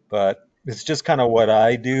 but it's just kind of what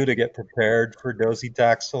I do to get prepared for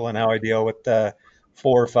docetaxel and how I deal with the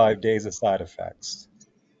 4 or 5 days of side effects.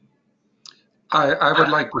 I would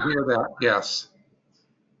like to hear that, yes.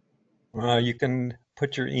 You can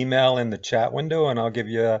put your email in the chat window, and I'll give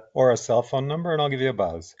you, or a cell phone number, and I'll give you a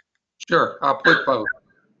buzz. Sure, I'll put both.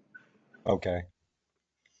 Okay.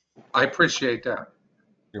 I appreciate that.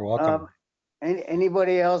 You're welcome.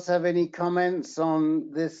 Anybody else have any comments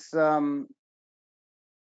on this, the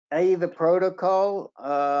protocol,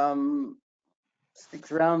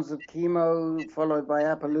 6 rounds of chemo followed by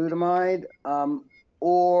apalutamide,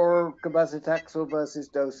 or cabazitaxel versus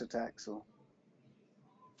docetaxel?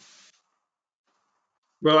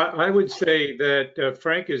 Well, I would say that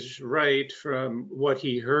Frank is right from what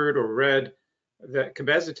he heard or read, that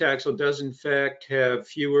cabazitaxel does in fact have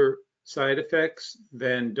fewer side effects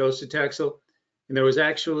than docetaxel. And there was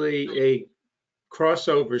actually a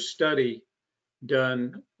crossover study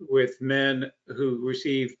done with men who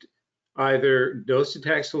received either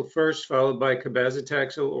docetaxel first, followed by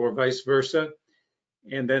cabazitaxel, or vice versa.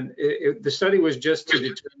 And then the study was just to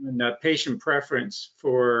determine patient preference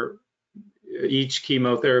for each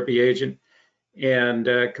chemotherapy agent. And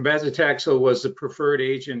cabazitaxel was the preferred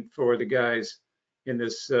agent for the guys in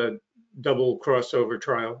this double crossover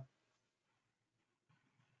trial.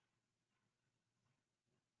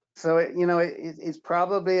 So, it's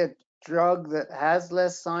probably a drug that has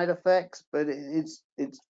less side effects, but it's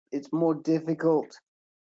more difficult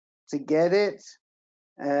to get it.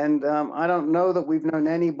 And I don't know that we've known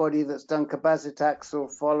anybody that's done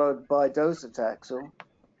cabazitaxel followed by docetaxel.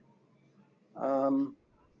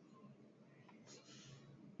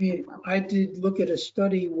 I did look at a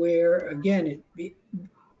study where, again,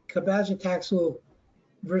 cabazitaxel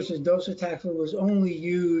versus docetaxel was only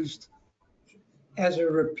used as a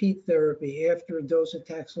repeat therapy after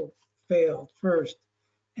docetaxel failed first.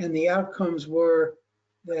 And the outcomes were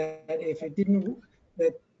that if it didn't,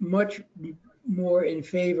 that much more in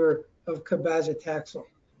favor of cabazitaxel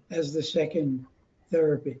as the second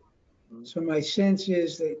therapy. So my sense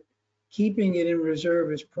is that keeping it in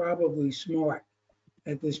reserve is probably smart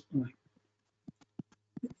at this point.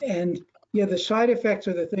 And yeah, the side effects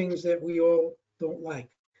are the things that we all don't like.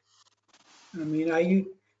 I mean, I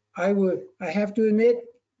have to admit,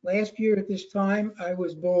 last year at this time, I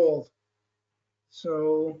was bald.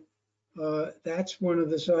 So that's one of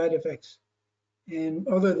the side effects. And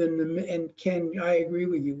other than and Ken, I agree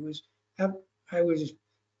with you, it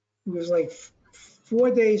was like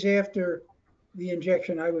 4 days after the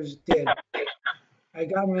injection, I was dead. I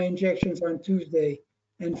got my injections on Tuesday,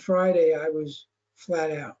 and Friday I was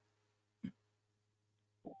flat out.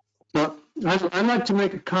 Well, I'd like to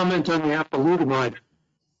make a comment on the apalutamide.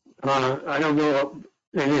 I don't know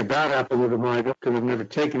anything about apalutamide because I've never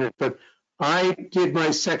taken it, but I did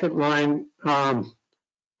my second line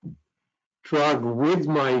drug with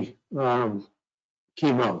my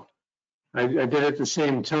chemo. I did it at the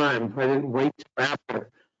same time. I didn't wait till after.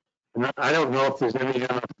 And I don't know if there's any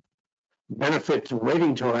benefit to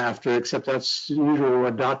waiting till after, except that's usually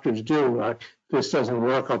what doctors do. If this doesn't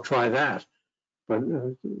work, I'll try that. But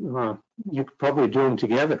you could probably do them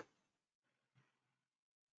together.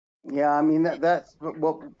 Yeah, I mean, that's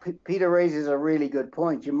what Peter raises a really good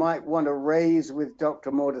point. You might want to raise with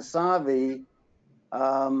Dr. Mortasavi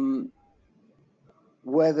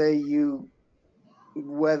whether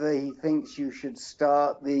he thinks you should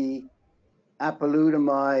start the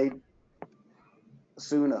apalutamide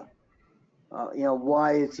sooner.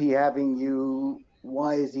 Why is he having you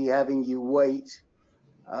wait?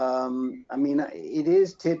 I mean, it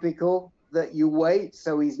is typical that you wait,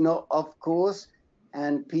 so he's not off course.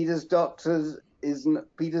 And Peter's doctor is a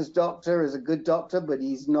good doctor, but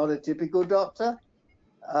he's not a typical doctor.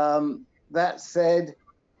 That said,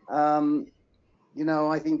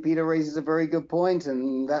 I think Peter raises a very good point,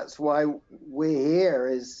 and that's why we're here,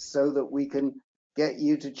 is so that we can get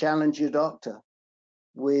you to challenge your doctor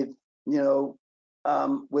with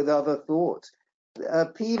other thoughts.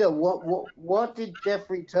 Peter, what did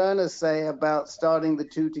Jeffrey Turner say about starting the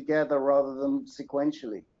two together rather than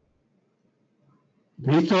sequentially?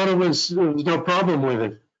 He thought there was no problem with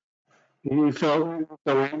it. He felt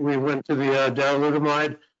that we went to the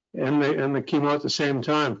darolutamide and the chemo at the same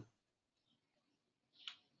time.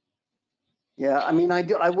 Yeah, I mean, I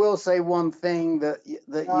will say one thing, that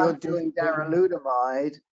you're doing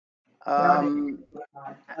darolutamide.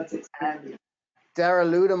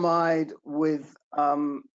 Darolutamide with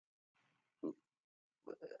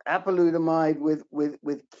apalutamide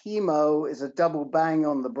with chemo is a double bang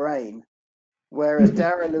on the brain, whereas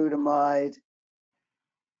darolutamide,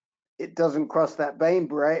 it doesn't cross that brain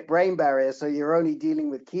barrier, so you're only dealing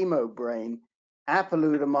with chemo brain.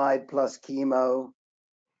 Apalutamide plus chemo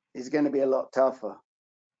is going to be a lot tougher.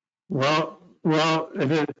 Well,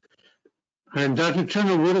 and Dr.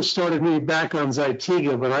 Turner would have started me back on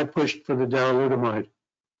Zytiga, but I pushed for the darolutamide.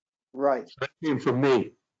 Right. So that came from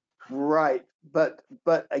me. Right, but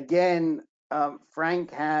again,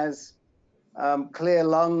 Frank has clear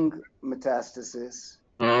lung metastasis.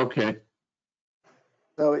 Oh, okay.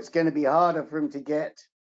 So it's going to be harder for him to get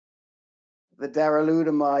the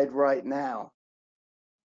darolutamide right now.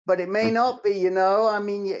 But it may not be, I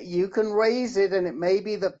mean, you can raise it, and it may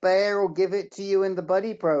be that Bayer will give it to you in the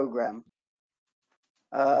buddy program,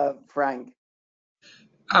 Frank.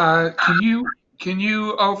 Can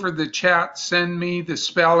you over the chat send me the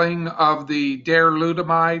spelling of the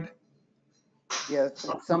darolutamide? Yeah,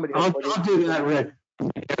 somebody. I'll do that, Rick.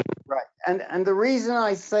 Right, and the reason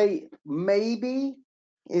I say maybe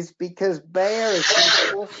is because Bayer is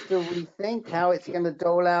forced to rethink how it's going to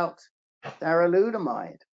dole out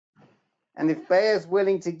darolutamide. And if Bayer's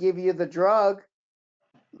willing to give you the drug,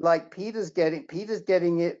 like Peter's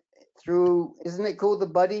getting it through, isn't it called the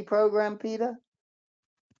buddy program, Peter?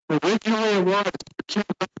 Originally it was.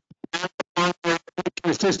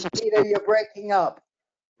 Peter, you're breaking up.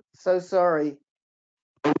 So sorry.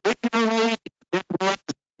 Originally it was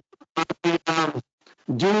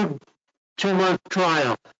due 2-month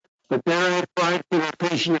trial, but then I applied for the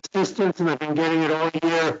patient assistance, and I've been getting it all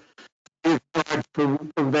year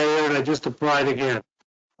from Bayer, and I just applied again.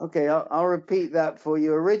 Okay, I'll repeat that for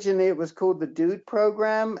you. Originally, it was called the DUDE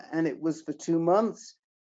program, and it was for 2 months.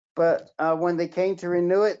 But when they came to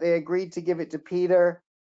renew it, they agreed to give it to Peter,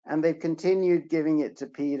 and they've continued giving it to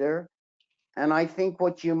Peter. And I think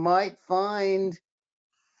what you might find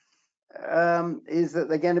is that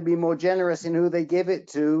they're going to be more generous in who they give it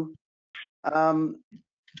to,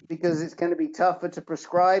 because it's going to be tougher to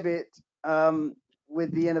prescribe it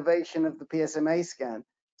with the innovation of the PSMA scan.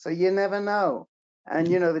 So you never know. And,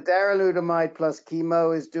 the darolutamide plus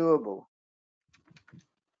chemo is doable.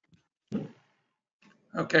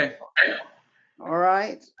 Okay. All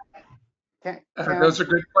right. Those are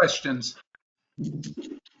good questions.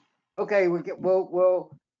 Okay, we'll keep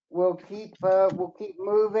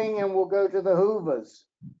moving, and we'll go to the Hoovers.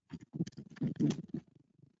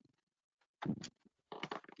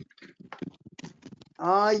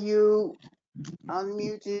 Are you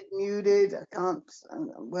unmuted, muted? I can't.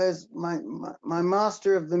 Where's my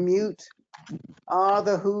master of the mute? Are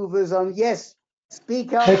the Hoovers on? Yes,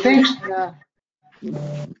 speak up. I think.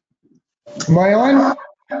 Am I on?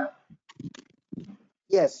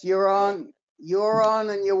 Yes, you're on. You're on,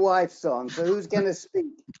 and your wife's on. So who's going to speak?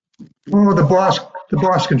 Oh, the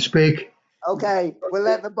boss can speak. Okay, we'll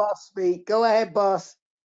let the boss speak. Go ahead, boss.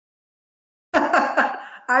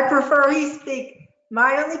 I prefer he speak.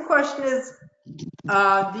 My only question is,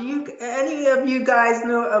 do any of you guys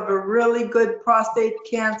know of a really good prostate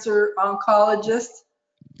cancer oncologist,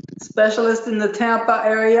 specialist in the Tampa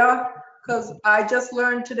area? Because I just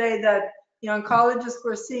learned today that the oncologist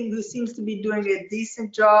we're seeing, who seems to be doing a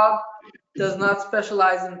decent job, does not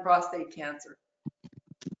specialize in prostate cancer.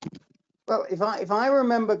 Well, if I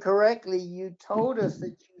remember correctly, you told us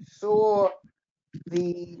that you saw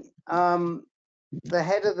the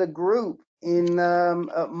head of the group in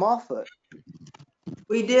at Moffat.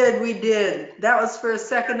 We did. That was for a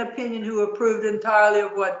second opinion who approved entirely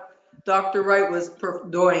of what Dr. Wright was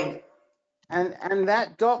doing. And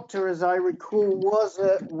that doctor, as I recall, was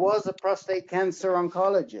a prostate cancer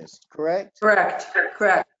oncologist, correct? Correct.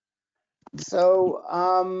 So,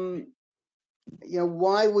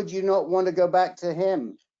 why would you not want to go back to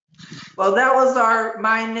him? Well, that was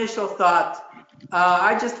my initial thought.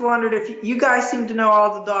 I just wondered if you guys seem to know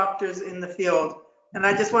all the doctors in the field, and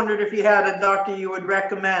I just wondered if you had a doctor you would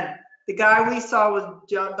recommend. The guy we saw was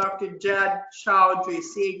Dr. Jad Chowdhury,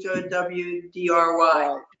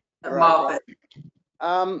 Chowdry, at Moffitt.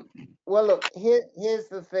 Well, look, here's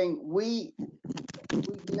the thing. We've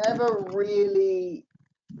never really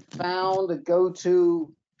found a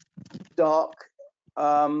go-to doc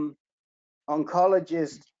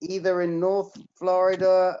oncologist either in North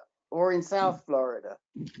Florida or in South Florida.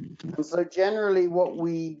 And so generally what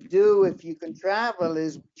we do if you can travel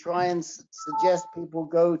is try and suggest people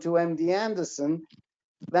go to MD Anderson.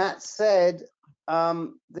 That said,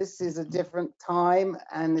 this is a different time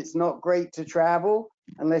and it's not great to travel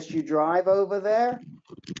unless you drive over there.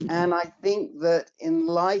 And I think that in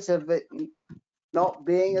light of it not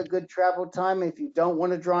being a good travel time, if you don't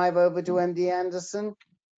want to drive over to MD Anderson,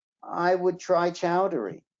 I would try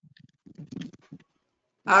Chowdhury.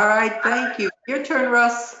 All right, thank you. Your turn,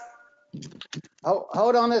 Russ. Oh,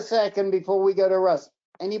 hold on a second before we go to Russ.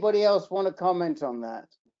 Anybody else want to comment on that?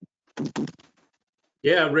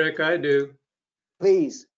 Yeah, Rick, I do.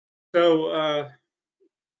 Please. So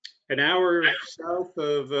an hour south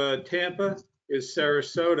of Tampa is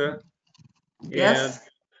Sarasota. Yes.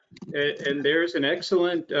 And there's an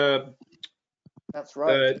excellent that's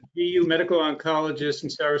right. GU medical oncologist in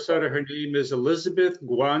Sarasota. Her name is Elizabeth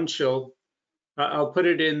Guanchel. I'll put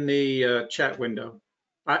it in the chat window.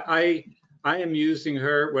 I am using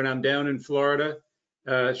her when I'm down in Florida.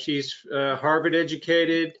 She's Harvard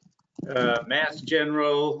educated, Mass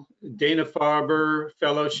General, Dana-Farber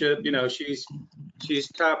fellowship. You know, she's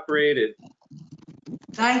top rated.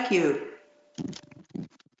 Thank you.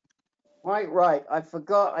 Right. I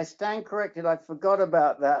forgot. I stand corrected. I forgot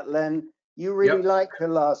about that, Len. You really liked her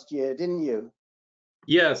last year, didn't you?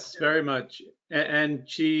 Yes, very much. And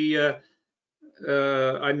she,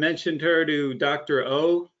 I mentioned her to Dr.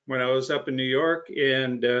 O when I was up in New York,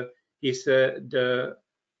 and he said,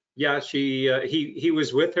 yeah, he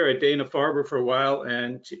was with her at Dana-Farber for a while,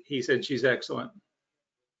 and he said she's excellent.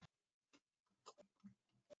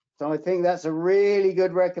 So I think that's a really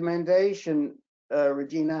good recommendation,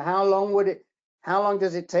 Regina. How long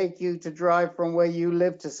does it take you to drive from where you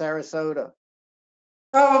live to Sarasota?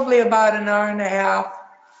 Probably about an hour and a half.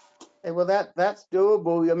 Okay, well, that's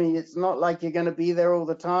doable. I mean, it's not like you're going to be there all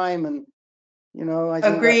the time, and I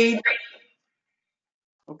think agreed.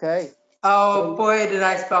 Okay. Oh boy, did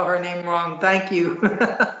I spell her name wrong. Thank you,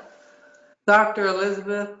 Dr.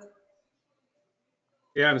 Elizabeth.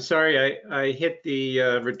 Yeah, I'm sorry. I hit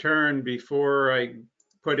the return before I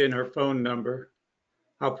put in her phone number.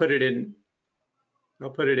 I'll put it in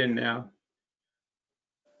now.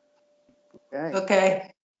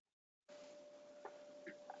 Okay.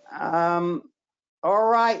 All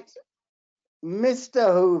right.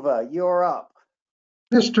 Mr. Hoover, you're up.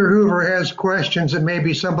 Mr. Hoover has questions that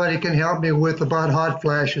maybe somebody can help me with about hot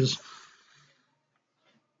flashes.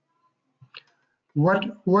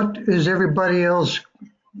 What is everybody else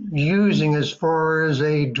using as far as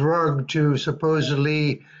a drug to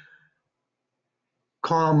supposedly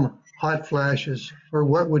calm hot flashes, or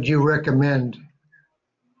what would you recommend?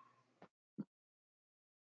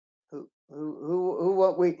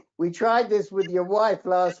 What we tried this with your wife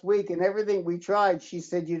last week, and everything we tried, she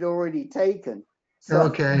said you'd already taken. So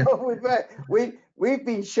okay. We've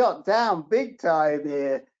been shot down big time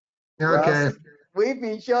here. Okay. Russ. We've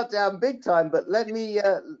been shot down big time, but let me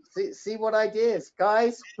see what ideas,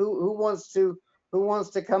 guys. Who wants to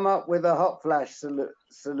come up with a hot flash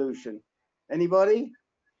solution? Anybody?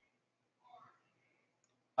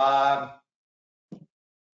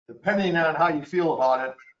 Depending on how you feel about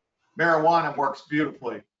it, marijuana works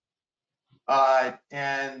beautifully.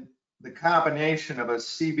 And the combination of a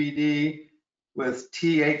CBD with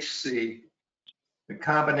THC, the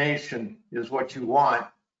combination is what you want.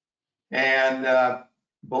 And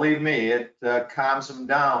believe me, it calms them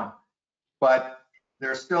down. But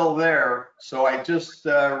they're still there. So I just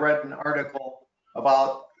read an article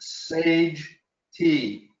about sage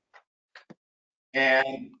tea.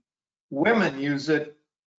 And women use it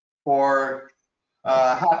for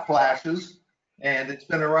hot flashes, and it's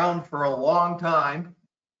been around for a long time.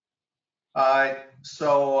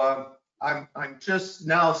 So I'm just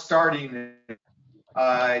now starting it,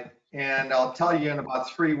 and I'll tell you in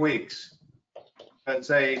about 3 weeks. As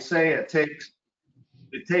they say, it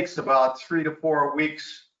takes about 3 to 4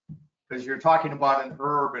 weeks, because you're talking about an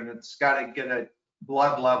herb, and it's got to get a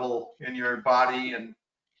blood level in your body, and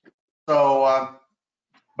so.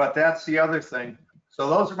 But that's the other thing. So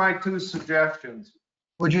those are my 2 suggestions.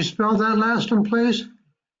 Would you spell that last one, please?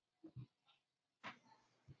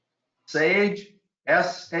 Sage,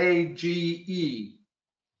 S-A-G-E.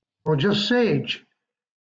 Or just sage?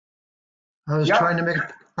 I was Yep. trying to make,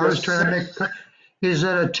 is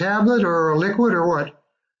that a tablet or a liquid or what?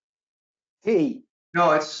 Tea.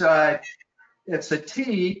 No, it's a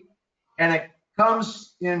tea, and it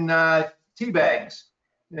comes in tea bags,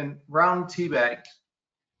 in round tea bags.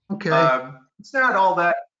 Okay. It's not all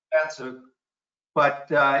that expensive,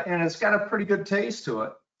 but and it's got a pretty good taste to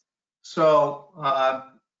it. So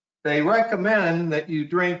they recommend that you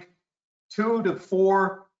drink 2 to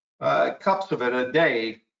 4 cups of it a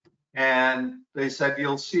day, and they said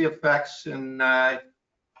you'll see effects in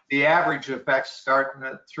the average effects starting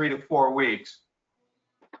at 3 to 4 weeks.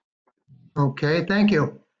 Okay, thank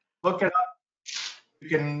you. Look it up. You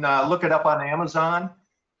can look it up on Amazon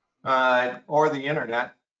or the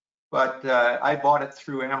internet, but I bought it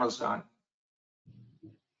through Amazon.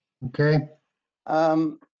 Okay.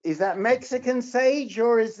 Is that Mexican sage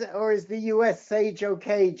or is the US sage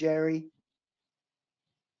okay, Jerry?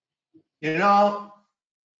 You know,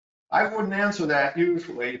 I wouldn't answer that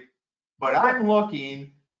usually, but I'm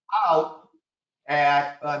looking out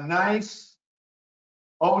at a nice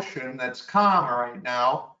ocean that's calm right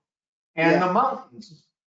now, and the mountains.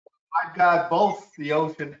 I've got both the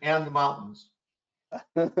ocean and the mountains.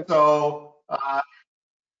 So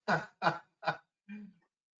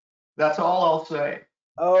that's all I'll say.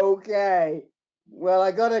 Okay. Well,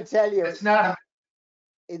 I got to tell you, It's not.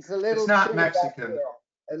 It's a little. It's not chilly up Mexican. here.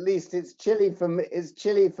 At least it's chilly for me. It's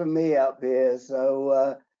chilly for me up here.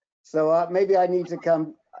 So maybe I need to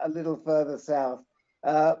come a little further south.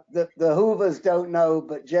 The Hoovers don't know,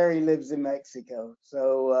 but Jerry lives in Mexico.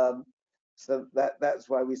 So that's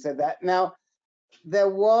why we said that. Now, there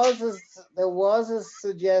was a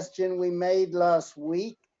suggestion we made last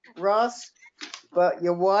week, Russ, but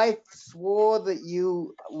your wife swore that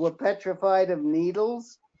you were petrified of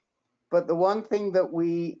needles. But the one thing that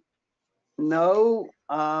we know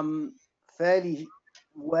fairly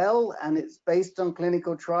well, and it's based on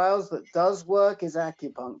clinical trials, that does work is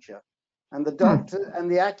acupuncture. And the doctor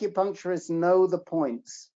and the acupuncturist know the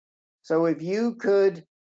points. So if you could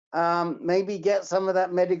maybe get some of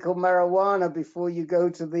that medical marijuana before you go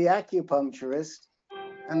to the acupuncturist,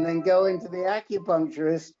 and then go into the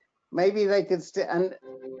acupuncturist, maybe they could and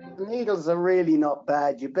the needles are really not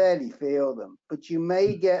bad. You barely feel them, but you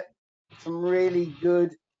may get some really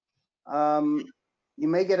good you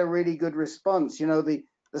may get a really good response. You know, the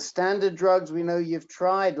standard drugs we know you've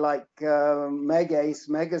tried, like Megace,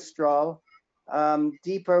 Megastrol,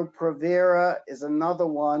 Depo-Provera is another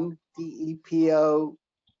one, Depoprovera,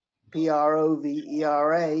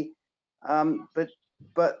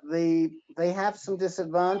 but they have some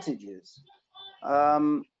disadvantages.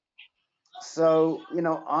 So, you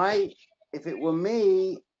know, if it were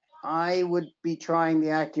me, I would be trying the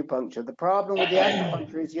acupuncture. The problem with the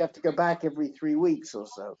acupuncture is you have to go back every 3 weeks or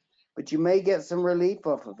so, but you may get some relief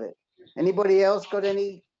off of it. Anybody else got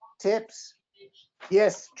any tips?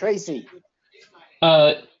 Yes, Tracy.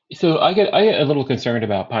 So I get a little concerned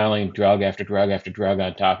about piling drug after drug after drug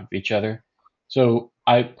on top of each other. So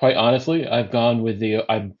quite honestly, I've gone with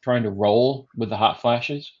I'm trying to roll with the hot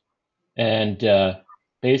flashes, and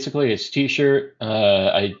basically it's t-shirt.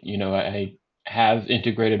 I have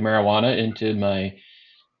integrated marijuana into my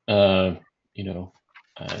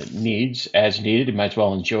needs as needed. You might as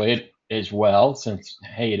well enjoy it as well, since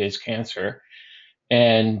hey, it is cancer.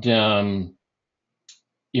 And the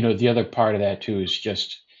other part of that too is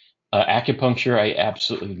just acupuncture. I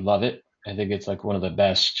absolutely love it. I think it's like one of the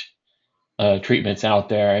best treatments out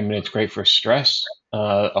there. I mean, it's great for stress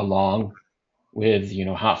along with, you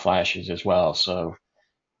know, hot flashes as well. So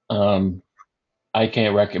I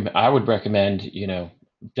can't recommend. I would recommend, you know,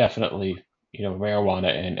 definitely, you know, marijuana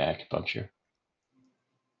and acupuncture.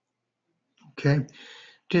 Okay.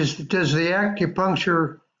 Does the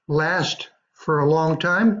acupuncture last for a long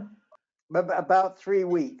time? About 3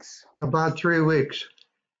 weeks. About 3 weeks.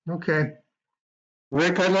 Okay.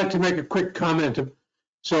 Rick, I'd like to make a quick comment.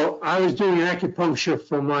 So I was doing acupuncture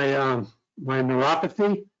for my my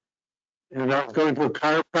neuropathy, and I was going to a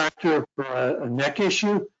chiropractor for a neck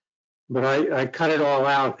issue, but I cut it all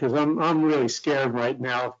out because I'm really scared right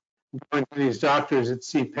now going to these doctors that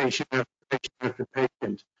see patient after patient after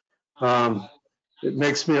patient. It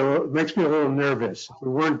makes me a little nervous. If we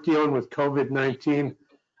weren't dealing with COVID-19,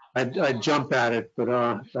 I'd jump at it, but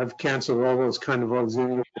I've canceled all those kind of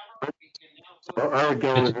auxiliary. So I would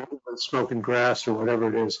go with smoking grass or whatever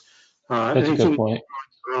it is. That's a good point.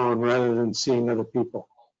 Rather than seeing other people.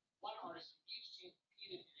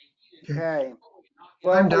 Okay.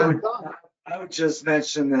 I'm done. I would just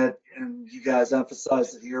mention that, and you guys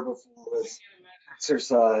emphasized it here before, was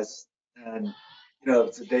exercise. And, you know, if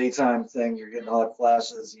it's a daytime thing, you're getting hot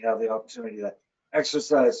flashes, you have the opportunity to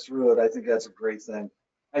exercise through it. I think that's a great thing.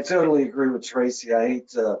 I totally agree with Tracy. I hate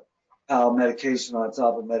to pile medication on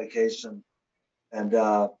top of medication. And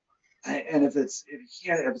if it's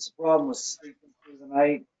a problem with sleeping through the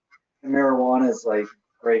night, the marijuana is like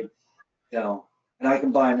great, you know. And I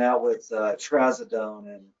combine that with trazodone,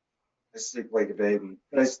 and I sleep like a baby.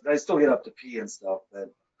 But I still get up to pee and stuff.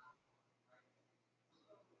 But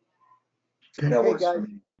that Okay, works guys. for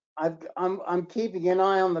me. I'm keeping an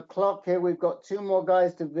eye on the clock here. We've got 2 more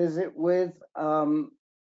guys to visit with,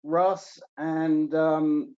 Russ and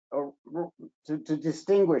to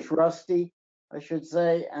distinguish Rusty, I should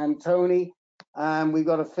say, and Tony. And we've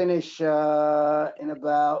got to finish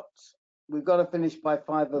we've got to finish by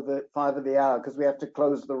 5 of the hour because we have to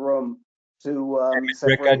close the room to Rick,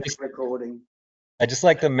 separate the recording. I just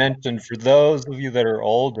like to mention for those of you that are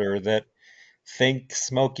older that think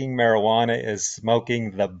smoking marijuana is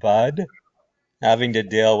smoking the bud, having to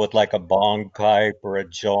deal with like a bong pipe or a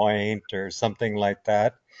joint or something like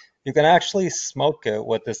that. You can actually smoke it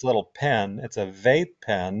with this little pen. It's a vape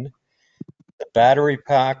pen, a battery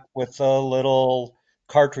pack with a little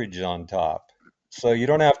cartridge on top. So you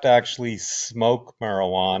don't have to actually smoke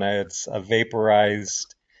marijuana. It's a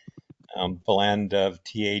vaporized blend of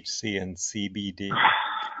THC and CBD.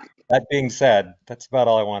 That being said, that's about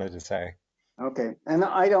all I wanted to say. Okay, and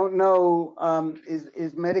I don't know,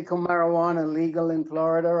 is medical marijuana legal in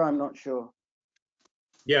Florida? I'm not sure.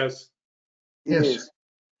 Yes. It Yes. is.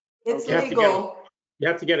 It's You have to legal. You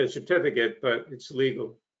have to get a certificate, but it's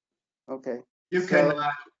legal. Okay. You can,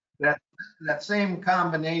 that same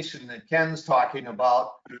combination that Ken's talking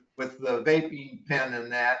about with the vaping pen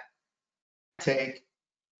and that, take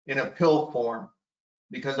in a pill form,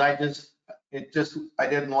 because I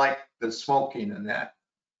didn't like the smoking in that.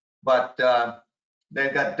 But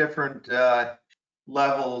they've got different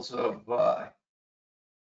levels of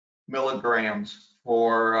milligrams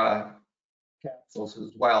for capsules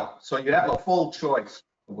as well. So you have a full choice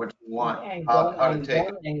of what you want, And how to take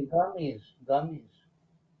it. and gummies.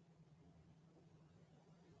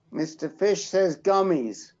 Mr. Fish says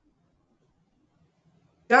gummies.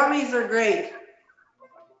 Gummies are great.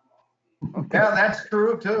 Yeah, that's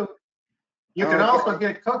true too. You can also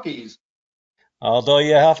get cookies. Although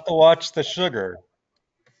you have to watch the sugar.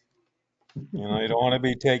 You know, you don't want to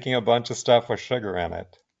be taking a bunch of stuff with sugar in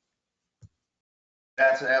it.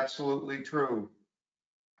 That's absolutely true.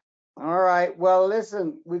 All right. Well,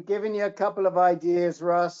 listen, we've given you a couple of ideas,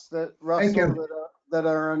 Russell, that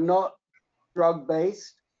are not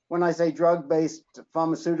drug-based. When I say drug-based,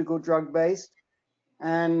 pharmaceutical drug-based,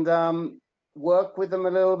 and work with them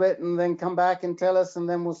a little bit, and then come back and tell us, and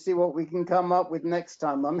then we'll see what we can come up with next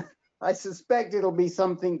time. I suspect it'll be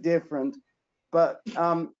something different, but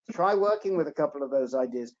try working with a couple of those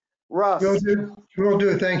ideas. Russ. Will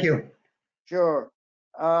do. Thank you. Sure.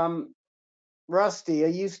 Rusty, are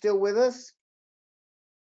you still with us?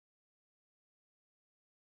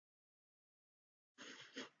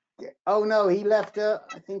 Oh no, he left. I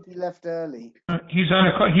think he left early. He's on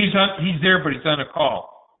a call. He's there, but he's on a call.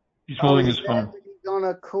 He's holding his phone. He's on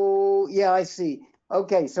a call. Yeah, I see.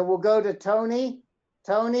 Okay, so we'll go to Tony.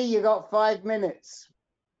 Tony, you got 5 minutes.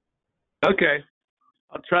 Okay,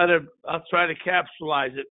 I'll try to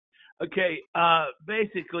capsulize it. Okay,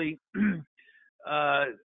 basically,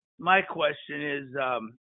 my question is,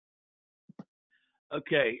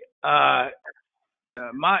 okay,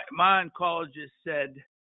 my oncologist said,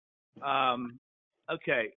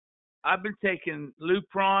 okay, I've been taking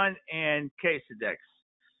Lupron and Casedex.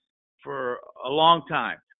 for a long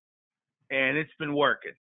time, and it's been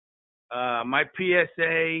working. My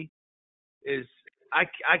PSA is I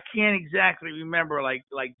can't exactly remember like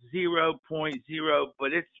 0.0,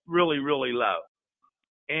 but it's really low.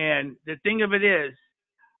 And the thing of it is,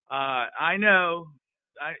 I know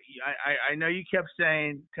you kept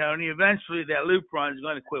saying, Tony, eventually that Lupron is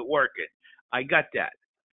going to quit working. I got that.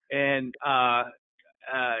 And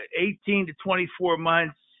 18 to 24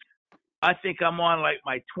 months, I think I'm on like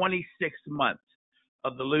my 26th month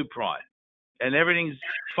of the Lupron, and everything's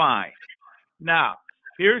fine. Now,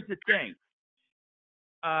 here's the thing.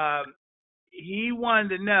 He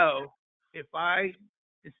wanted to know if I,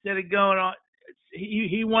 instead of going on,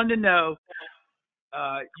 he wanted to know,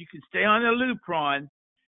 you can stay on the Lupron,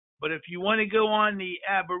 but if you want to go on the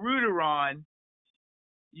abiraterone,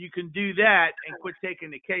 you can do that and quit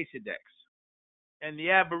taking the Casedex. And the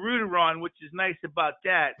abiraterone, which is nice about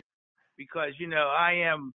that, because I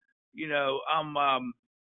am, I'm on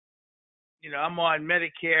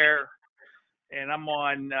Medicare, and I'm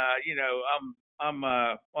on, I'm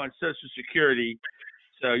on Social Security,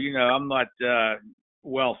 so I'm not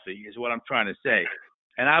wealthy, is what I'm trying to say.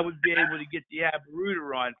 And I would be able to get the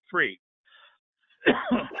abiraterone free.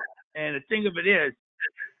 And the thing of it is,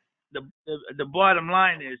 the bottom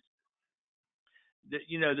line is that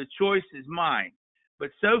the choice is mine.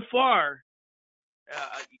 But so far,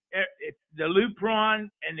 the Lupron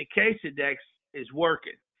and the Casedex is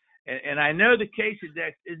working, and I know the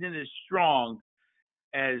Casedex isn't as strong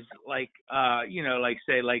as like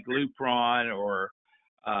Lupron, or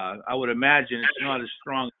I would imagine it's not as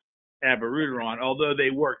strong as abiraterone, although they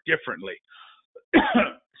work differently.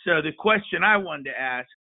 So the question I wanted to ask,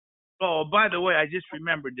 oh, by the way, I just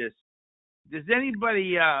remembered this. Does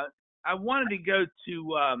anybody, I wanted to go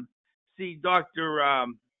to see Dr.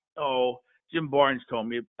 Jim Barnes told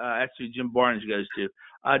me, actually Jim Barnes goes to,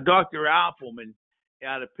 Dr. Appelman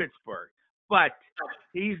out of Pittsburgh, but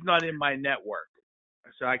he's not in my network,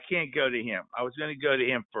 so I can't go to him. I was going to go to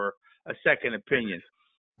him for a second opinion.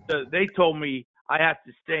 So they told me I have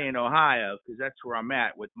to stay in Ohio because that's where I'm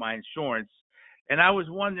at with my insurance. And I was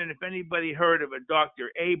wondering if anybody heard of a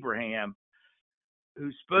Dr. Abraham,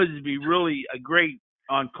 who's supposed to be really a great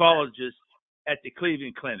oncologist at the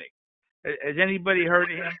Cleveland Clinic. Has anybody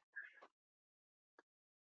heard of him?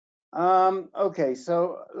 Okay,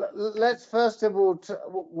 so let's first of all,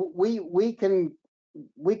 we could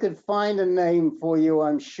find a name for you,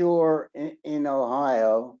 I'm sure, in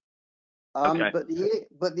Ohio. Okay.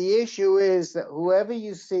 But the issue is that whoever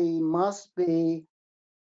you see must be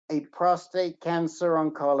a prostate cancer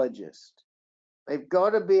oncologist. They've got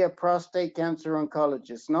to be a prostate cancer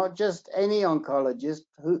oncologist, not just any oncologist.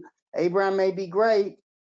 Abraham may be great,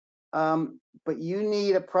 but you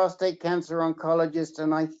need a prostate cancer oncologist.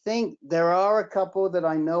 And I think there are a couple that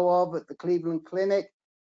I know of at the Cleveland Clinic.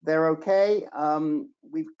 They're okay.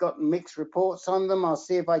 We've got mixed reports on them. I'll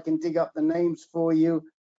see if I can dig up the names for you.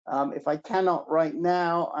 If I cannot right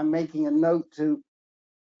now, I'm making a note to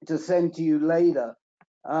send to you later.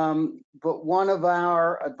 But one of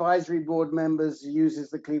our advisory board members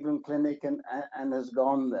uses the Cleveland Clinic and has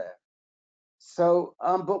gone there. So,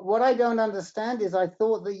 but what I don't understand is I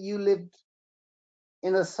thought that you lived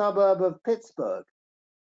in a suburb of Pittsburgh.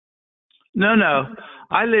 No.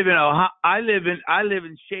 I live in Ohio. I live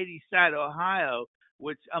in Shady Side, Ohio,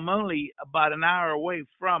 which I'm only about an hour away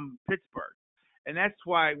from Pittsburgh. And that's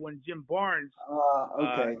why when Jim Barnes,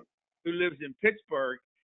 who lives in Pittsburgh,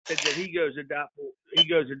 said that he goes to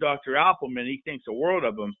Dr. Appelman, he thinks the world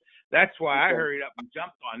of him. That's why I hurried up and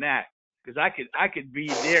jumped on that, because I could be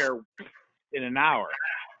there in an hour.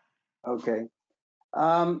 Okay.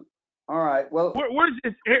 All right. Well, where's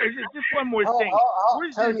this? Just one more thing.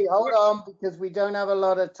 Tony, hold on, because we don't have a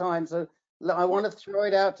lot of time. So I want to throw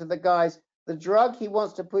it out to the guys. The drug he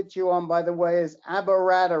wants to put you on, by the way, is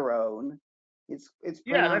abiraterone. It's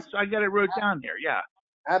I got it wrote down here. Yeah.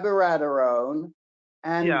 Abiraterone,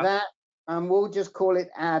 and that we'll just call it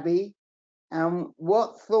Abby.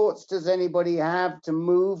 What thoughts does anybody have to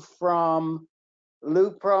move from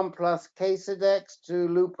Lupron plus Casedex to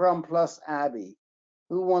Lupron plus Abby?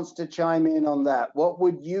 Who wants to chime in on that? What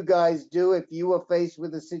would you guys do if you were faced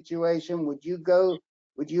with a situation? Would you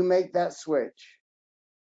make that switch?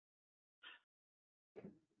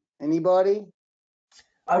 Anybody?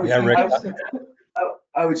 I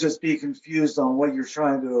would just be confused on what you're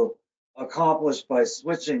trying to accomplish by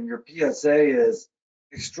switching. Your PSA is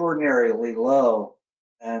extraordinarily low,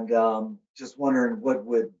 and just wondering what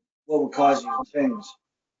would cause you to change.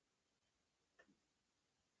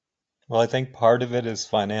 Well, I think part of it is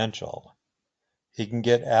financial. He can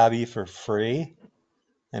get Abby for free,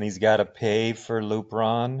 and he's got to pay for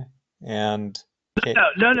Lupron And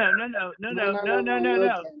No.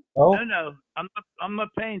 I'm not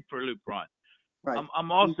paying for Lupron. Right.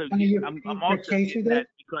 I'm also getting that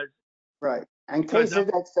because right. And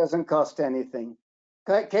Casedex doesn't cost anything.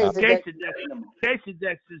 Casedex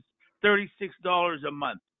is $36 a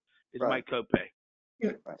month is my copay.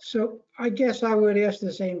 Yeah. So I guess I would ask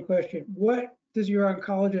the same question. What does your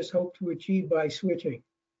oncologist hope to achieve by switching?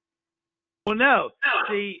 Well, no.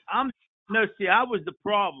 See, I was the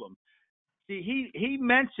problem. See, he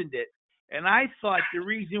mentioned it, and I thought the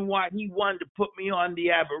reason why he wanted to put me on the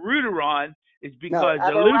abiraterone is because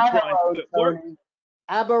the Lupron worked.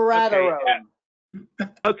 Abiraterone.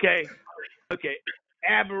 Okay.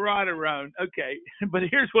 Abiraterone. Okay. But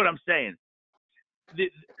here's what I'm saying.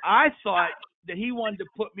 I thought that he wanted to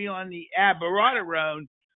put me on the abiraterone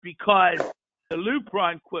because the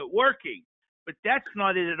Lupron quit working, but that's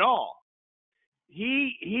not it at all.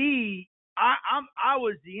 I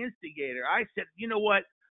was the instigator. I said, you know what?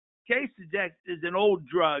 Casedex is an old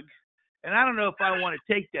drug, and I don't know if I want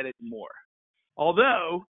to take that anymore.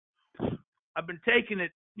 Although I've been taking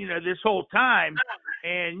it, this whole time,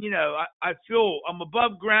 and I feel I'm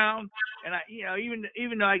above ground, and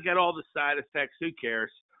even though I got all the side effects, who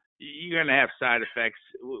cares? You're gonna have side effects.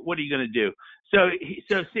 What are you gonna do? So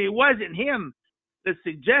see, it wasn't him that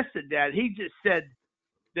suggested that. He just said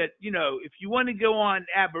that if you want to go on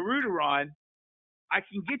abiraterone, I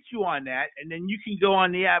can get you on that, and then you can go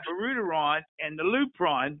on the abiraterone and the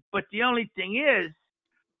Lupron. But the only thing is,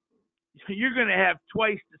 you're going to have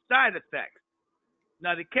twice the side effects.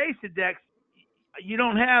 Now, the Casedex, you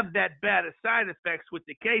don't have that bad of side effects with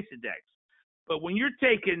the Casedex. But when you're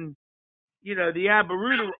taking, the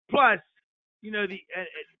abiraterone plus,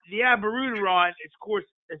 the abiraterone, of course,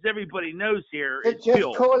 as everybody knows here, is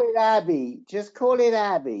just call it Abby. Just call it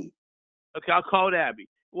Abby. Okay, I'll call it Abby.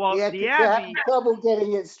 Well, yeah, the Abby. Abby. You have trouble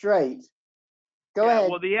getting it straight. Go ahead.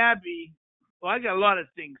 Well, the Abby. Well, I got a lot of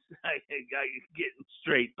things I got getting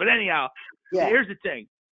straight. But anyhow, here's the thing,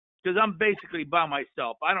 because I'm basically by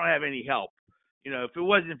myself. I don't have any help. If it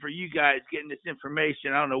wasn't for you guys getting this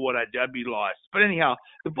information, I don't know what I'd do. I'd be lost. But anyhow,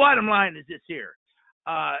 the bottom line is this here.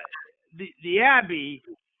 The Abby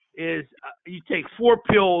is you take 4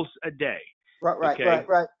 pills a day. Right.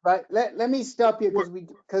 Let me stop you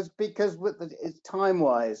because it's time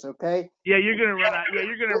wise, okay? Yeah, you're gonna run out. Yeah,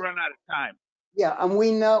 you're gonna run out of time. Yeah, and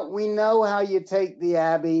we know how you take the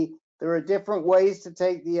Abby. There are different ways to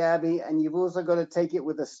take the Abby, and you've also got to take it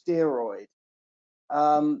with a steroid.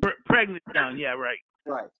 Prednisone, yeah, right.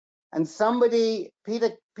 Right. And somebody,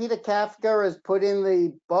 Peter Kafka, has put in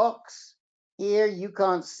the box here. You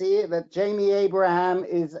can't see it. That Jamie Abraham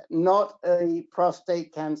is not a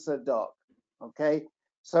prostate cancer doc. Okay,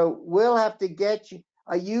 so we'll have to get you.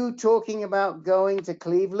 Are you talking about going to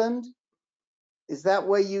Cleveland? Is that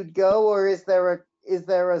where you'd go, or is there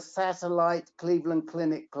a satellite Cleveland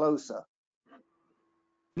clinic closer?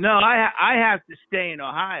 No, I have to stay in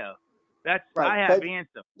Ohio. That's right, I have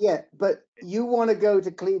Anthem. Yeah, but you want to go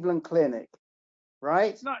to Cleveland Clinic,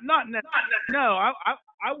 right? No.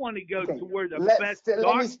 I want to go to where the best.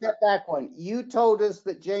 Let me step back one. You told us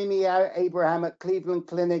that Jamie Abraham at Cleveland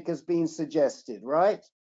Clinic has been suggested, right?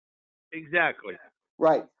 Exactly.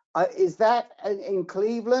 Right. Is that in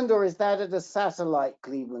Cleveland, or is that at a satellite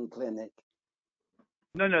Cleveland Clinic?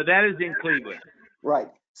 No, that is in Cleveland.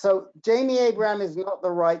 Right. So Jamie Abraham is not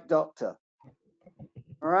the right doctor.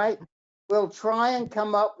 All right. We'll try and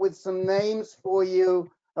come up with some names for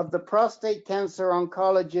you of the prostate cancer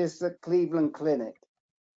oncologists at Cleveland Clinic.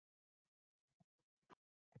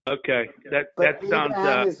 Okay, that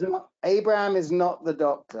sounds. Abraham is not the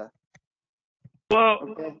doctor. Well,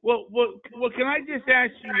 can I just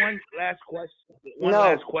ask you one last question?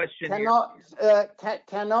 Last question.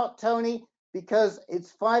 Cannot, Tony, because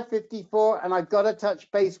it's 5:54 and I've got to touch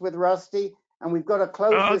base with Rusty, and we've got to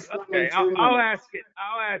close this. Okay, I'll ask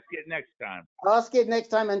it next time. Ask it next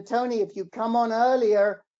time, and Tony, if you come on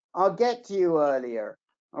earlier, I'll get to you earlier.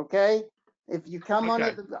 Okay? If you come on,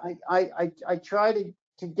 I try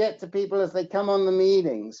to get to people as they come on the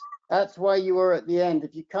meetings. That's why you were at the end.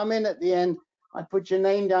 If you come in at the end, I put your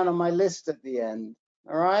name down on my list at the end.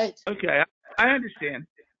 All right? Okay, I understand.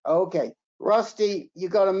 Okay. Rusty, you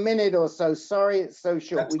got a minute or so. Sorry it's so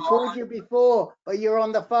short. We called you before, but you're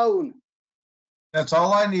on the phone. That's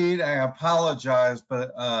all I need. I apologize,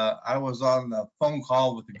 but I was on a phone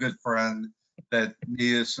call with a good friend that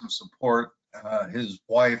needed some support. His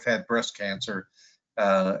wife had breast cancer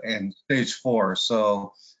and stage 4.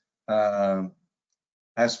 So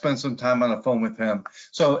I spent some time on the phone with him.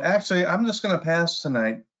 So actually, I'm just going to pass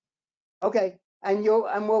tonight. Okay, and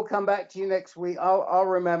we'll come back to you next week. I'll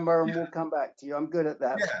remember, and we'll come back to you. I'm good at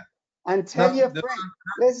that. Yeah. And tell your friend,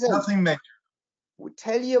 listen, Nothing major.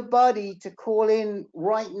 tell your buddy to call in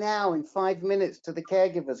right now in 5 minutes to the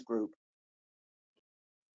caregivers group.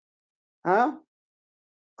 Huh?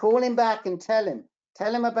 Call him back and tell him.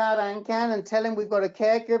 Tell him about AnCan and tell him we've got a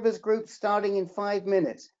caregivers group starting in 5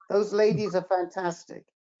 minutes. Those ladies are fantastic.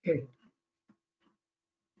 Okay.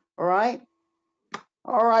 All right?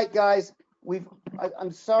 All right, guys.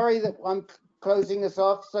 I'm sorry that I'm closing this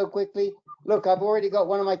off so quickly. Look, I've already got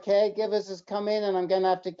one of my caregivers has come in and I'm going to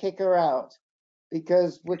have to kick her out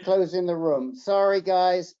because we're closing the room. Sorry,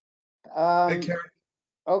 guys. Take care.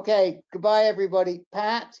 Okay, goodbye, everybody.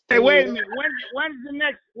 Pat? Hey, wait a minute.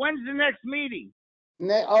 When's the next meeting?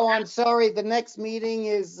 Oh, I'm sorry. The next meeting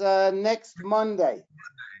is next Monday.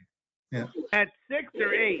 Yeah. At 6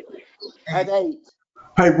 or 8? At 8.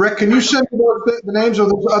 Hey, Rick, can you send me the names of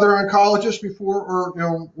those other oncologists before, or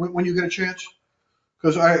when you get a chance?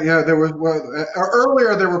 Because there was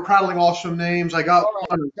earlier they were prattling off some names. I got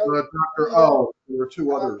one, Dr. O. There were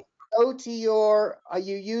two others. Go to your. Are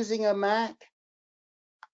you using a Mac?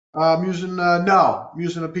 I'm using I'm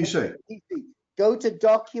using a PC. Go to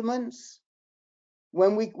Documents.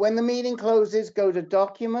 When the meeting closes, go to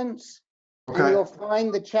Documents. Okay. And you'll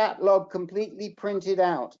find the chat log completely printed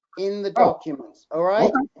out in the documents. All right.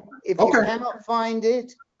 Okay. If you cannot find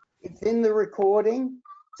it, it's in the recording.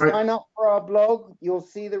 Right. Sign up for our blog. You'll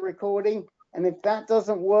see the recording. And if that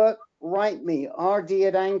doesn't work, write me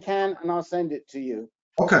rd@AnCan and I'll send it to you.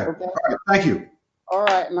 Okay. All right. Thank you. All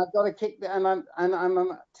right. And I've got to kick and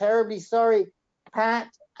I'm terribly sorry, Pat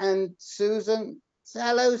and Susan.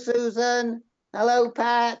 Hello, Susan. Hello,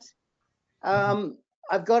 Pat.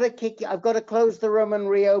 I've got to close the room and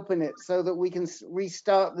reopen it so that we can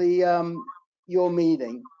restart the your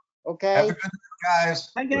meeting. Okay. Have a good night,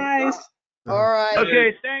 guys. Hi, guys. All right.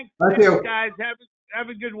 Okay, thanks you. guys. Have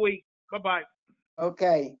a good week. Bye-bye.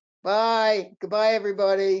 Okay. Bye. Goodbye,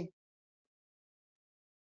 everybody.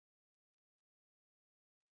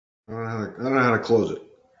 I don't know how to close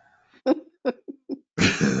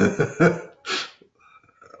it.